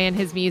enjoying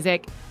his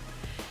music.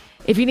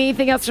 If you need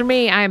anything else from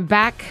me, I am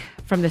back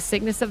from the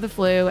sickness of the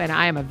flu and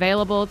I am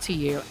available to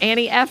you.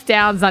 Annie F.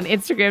 Downs on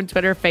Instagram,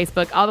 Twitter,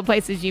 Facebook, all the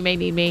places you may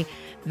need me.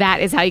 That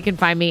is how you can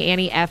find me,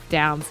 Annie F.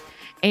 Downs.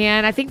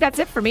 And I think that's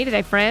it for me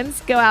today, friends.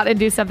 Go out and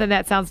do something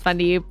that sounds fun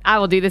to you. I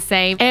will do the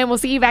same. And we'll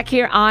see you back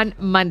here on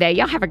Monday.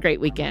 Y'all have a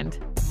great weekend.